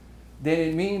 then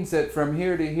it means that from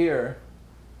here to here,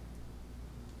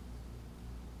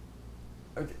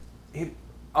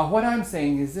 what I'm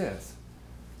saying is this.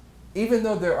 Even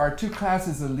though there are 2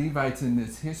 classes of Levites in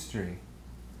this history,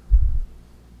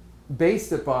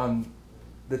 based upon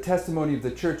the testimony of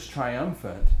the church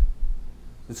triumphant,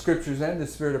 the scriptures and the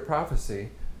spirit of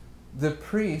prophecy, the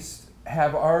priests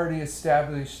have already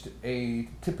established a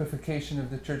typification of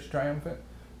the church triumphant.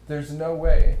 There's no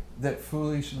way that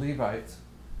foolish Levites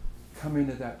come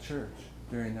into that church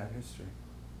during that history.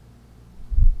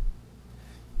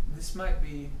 This might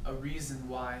be a reason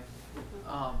why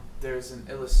there's an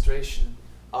illustration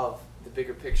of the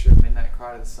bigger picture of Midnight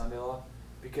Cry to the Sunday Law,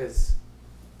 because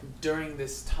during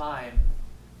this time,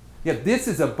 Yeah, this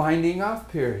is a binding off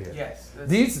period. yes,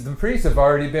 The priests have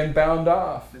already been bound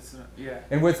off. yeah,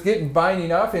 And what's getting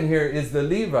binding off in here is the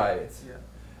Levites. yeah,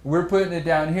 We're putting it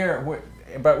down here,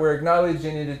 but we're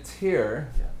acknowledging it's here.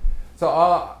 yeah. So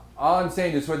all I'm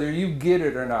saying is, whether you get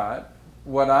it or not,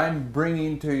 what I'm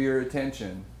bringing to your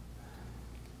attention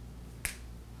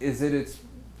is that it's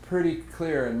pretty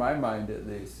clear, in my mind at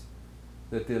least,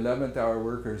 that the 11th hour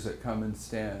workers that come and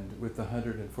stand with the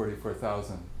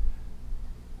 144,000,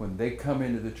 when they come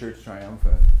into the church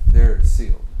triumphant, they're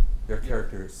sealed. Their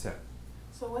character is set.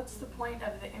 So what's the point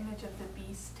of the image of the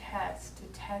beast test, to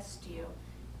test you,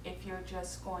 if you're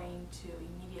just going to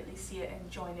immediately see it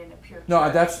and join in a pure No,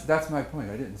 church? that's my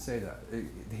point. I didn't say that.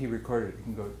 He recorded it. You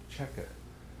can go check it.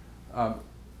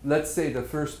 Let's say the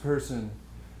first person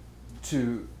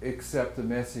to accept the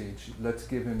message, let's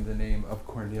give him the name of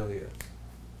Cornelius.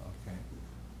 Okay.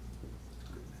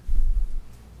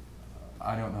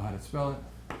 I don't know how to spell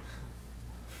it.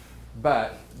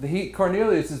 But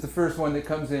Cornelius is the first one that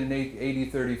comes in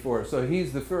AD 34. So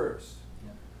he's the first.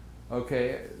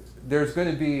 Okay, there's going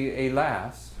to be a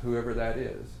last, whoever that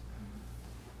is.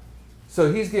 So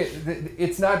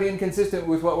it's not inconsistent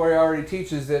with what we already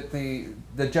teach, is that the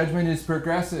judgment is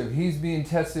progressive. He's being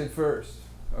tested first.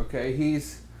 Okay,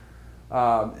 he's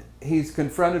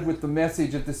confronted with the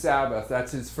message of the Sabbath.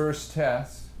 That's his first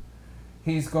test.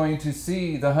 He's going to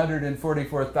see the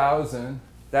 144,000.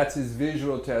 That's his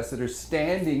visual test, that are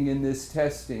standing in this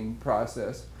testing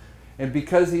process. And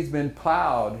because he's been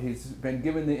plowed, he's been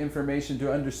given the information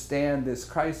to understand this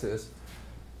crisis,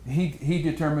 he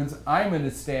determines, I'm going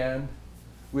to stand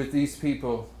with these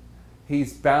people.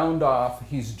 He's bound off,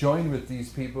 he's joined with these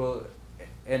people,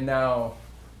 and now,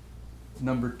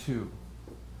 number 2,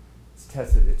 it's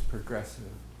tested, it's progressive.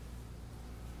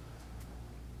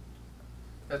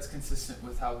 That's consistent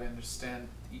with how we understand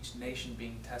each nation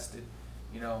being tested.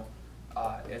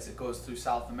 As it goes through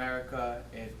South America,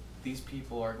 these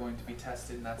people are going to be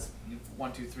tested, and that's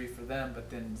 1, 2, 3 for them. But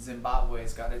then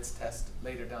Zimbabwe's got its test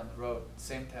later down the road,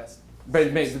 same test.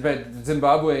 But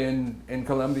Zimbabwe and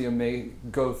Colombia may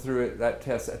go through that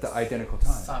test at the identical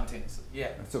time. Simultaneously,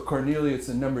 yeah. So Cornelius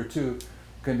and number 2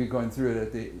 can be going through it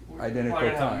at the identical We're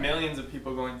going to have time. millions of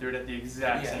people going through it at the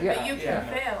exact same Yeah. time. But you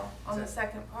can fail on the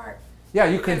second part. Yeah,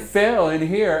 you can fail in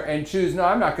here and choose, no,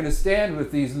 I'm not going to stand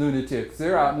with these lunatics.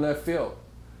 They're out in left field.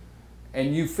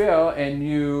 And you fail,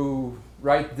 and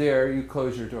right there, you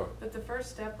close your door. But the first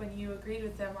step, when you agreed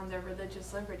with them on their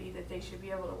religious liberty, that they should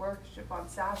be able to worship on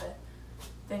Sabbath,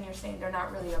 then you're saying they're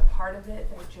not really a part of it.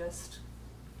 They're just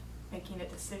making a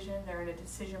decision. They're in a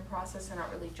decision process. They're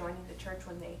not really joining the church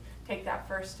when they take that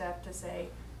first step to say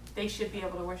they should be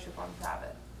able to worship on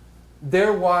Sabbath.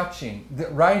 They're watching,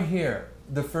 right here,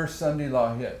 the first Sunday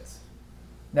law hits.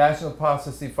 National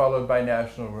apostasy followed by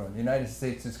national ruin. The United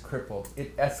States is crippled.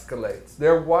 It escalates.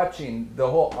 They're watching the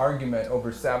whole argument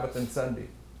over Sabbath and Sunday.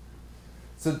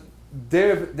 So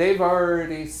they've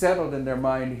already settled in their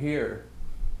mind here.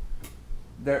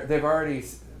 They've already,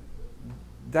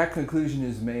 that conclusion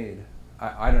is made.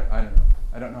 I don't know.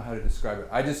 I don't know how to describe it.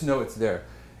 I just know it's there.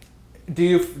 Do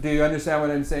you understand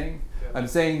what I'm saying? I'm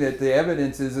saying that the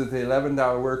evidence is that the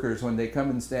 11th-hour workers, when they come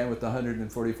and stand with the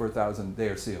 144,000, they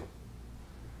are sealed.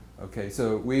 Okay,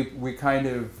 so we kind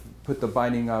of put the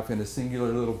binding off in a singular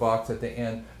little box at the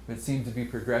end, but it seems to be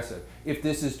progressive. If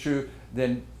this is true,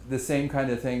 then the same kind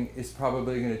of thing is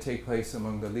probably going to take place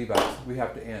among the Levites. We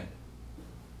have to end.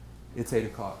 It's 8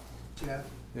 o'clock. Jeff?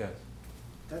 Yes.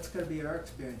 That's going to be our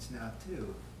experience now,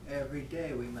 too. Every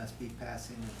day we must be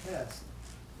passing the test,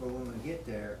 but when we get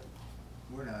there,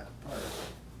 we're not part of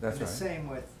it. That's and right. the same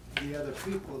with the other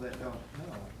people that don't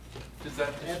know. Does that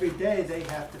Every day they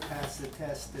have to pass the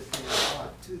test that they are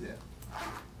taught to them.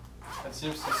 That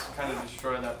seems to kind of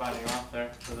destroy that binding off there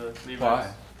for the Levites.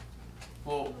 Why?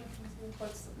 Well,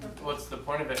 What's the purpose? what's the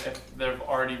point of it if they've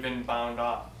already been bound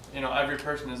off? Every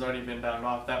person has already been bound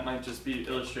off. That might just be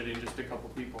illustrating just a couple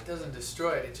people. It doesn't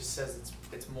destroy it. It just says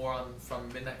it's more on from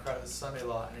midnight crowd of the Sunday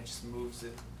law, and it just moves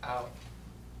it out.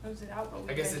 Moves it out, but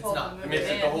I guess been it's told not- to It move makes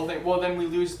it it the in. whole thing. Well, then we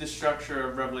lose the structure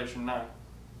of Revelation 9.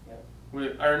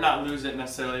 Or not lose it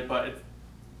necessarily, but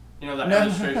the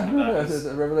illustration of that. Is,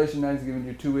 Revelation 9 is giving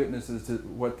you 2 witnesses to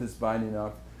what this binding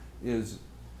off is.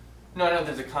 no, I know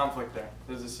there's a conflict there.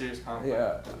 There's a serious conflict.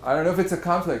 Yeah, I don't know if it's a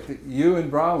conflict. You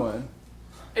and Bronwyn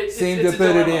seem it's to a put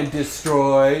it dilemma. in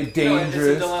destroy,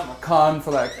 dangerous, dilemma.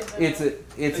 conflict. It's a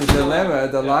dilemma.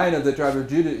 The Yeah. Lion of the tribe of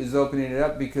Judah is opening it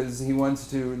up because he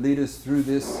wants to lead us through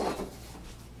this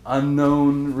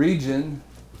unknown region.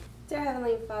 Dear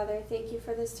Heavenly Father, thank you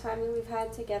for this time that we've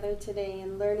had together today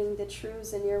and learning the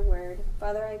truths in your word.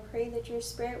 Father, I pray that your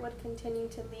Spirit would continue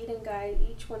to lead and guide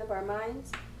each one of our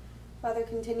minds. Father,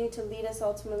 continue to lead us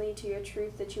ultimately to your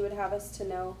truth that you would have us to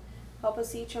know. Help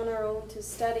us each on our own to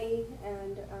study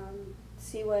and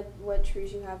see what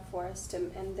truths you have for us,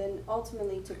 and then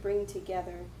ultimately to bring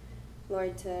together,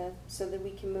 Lord, so that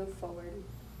we can move forward.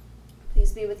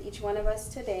 Please be with each one of us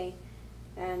today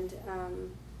and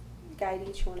guide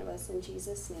each one of us in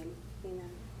Jesus' name. Amen.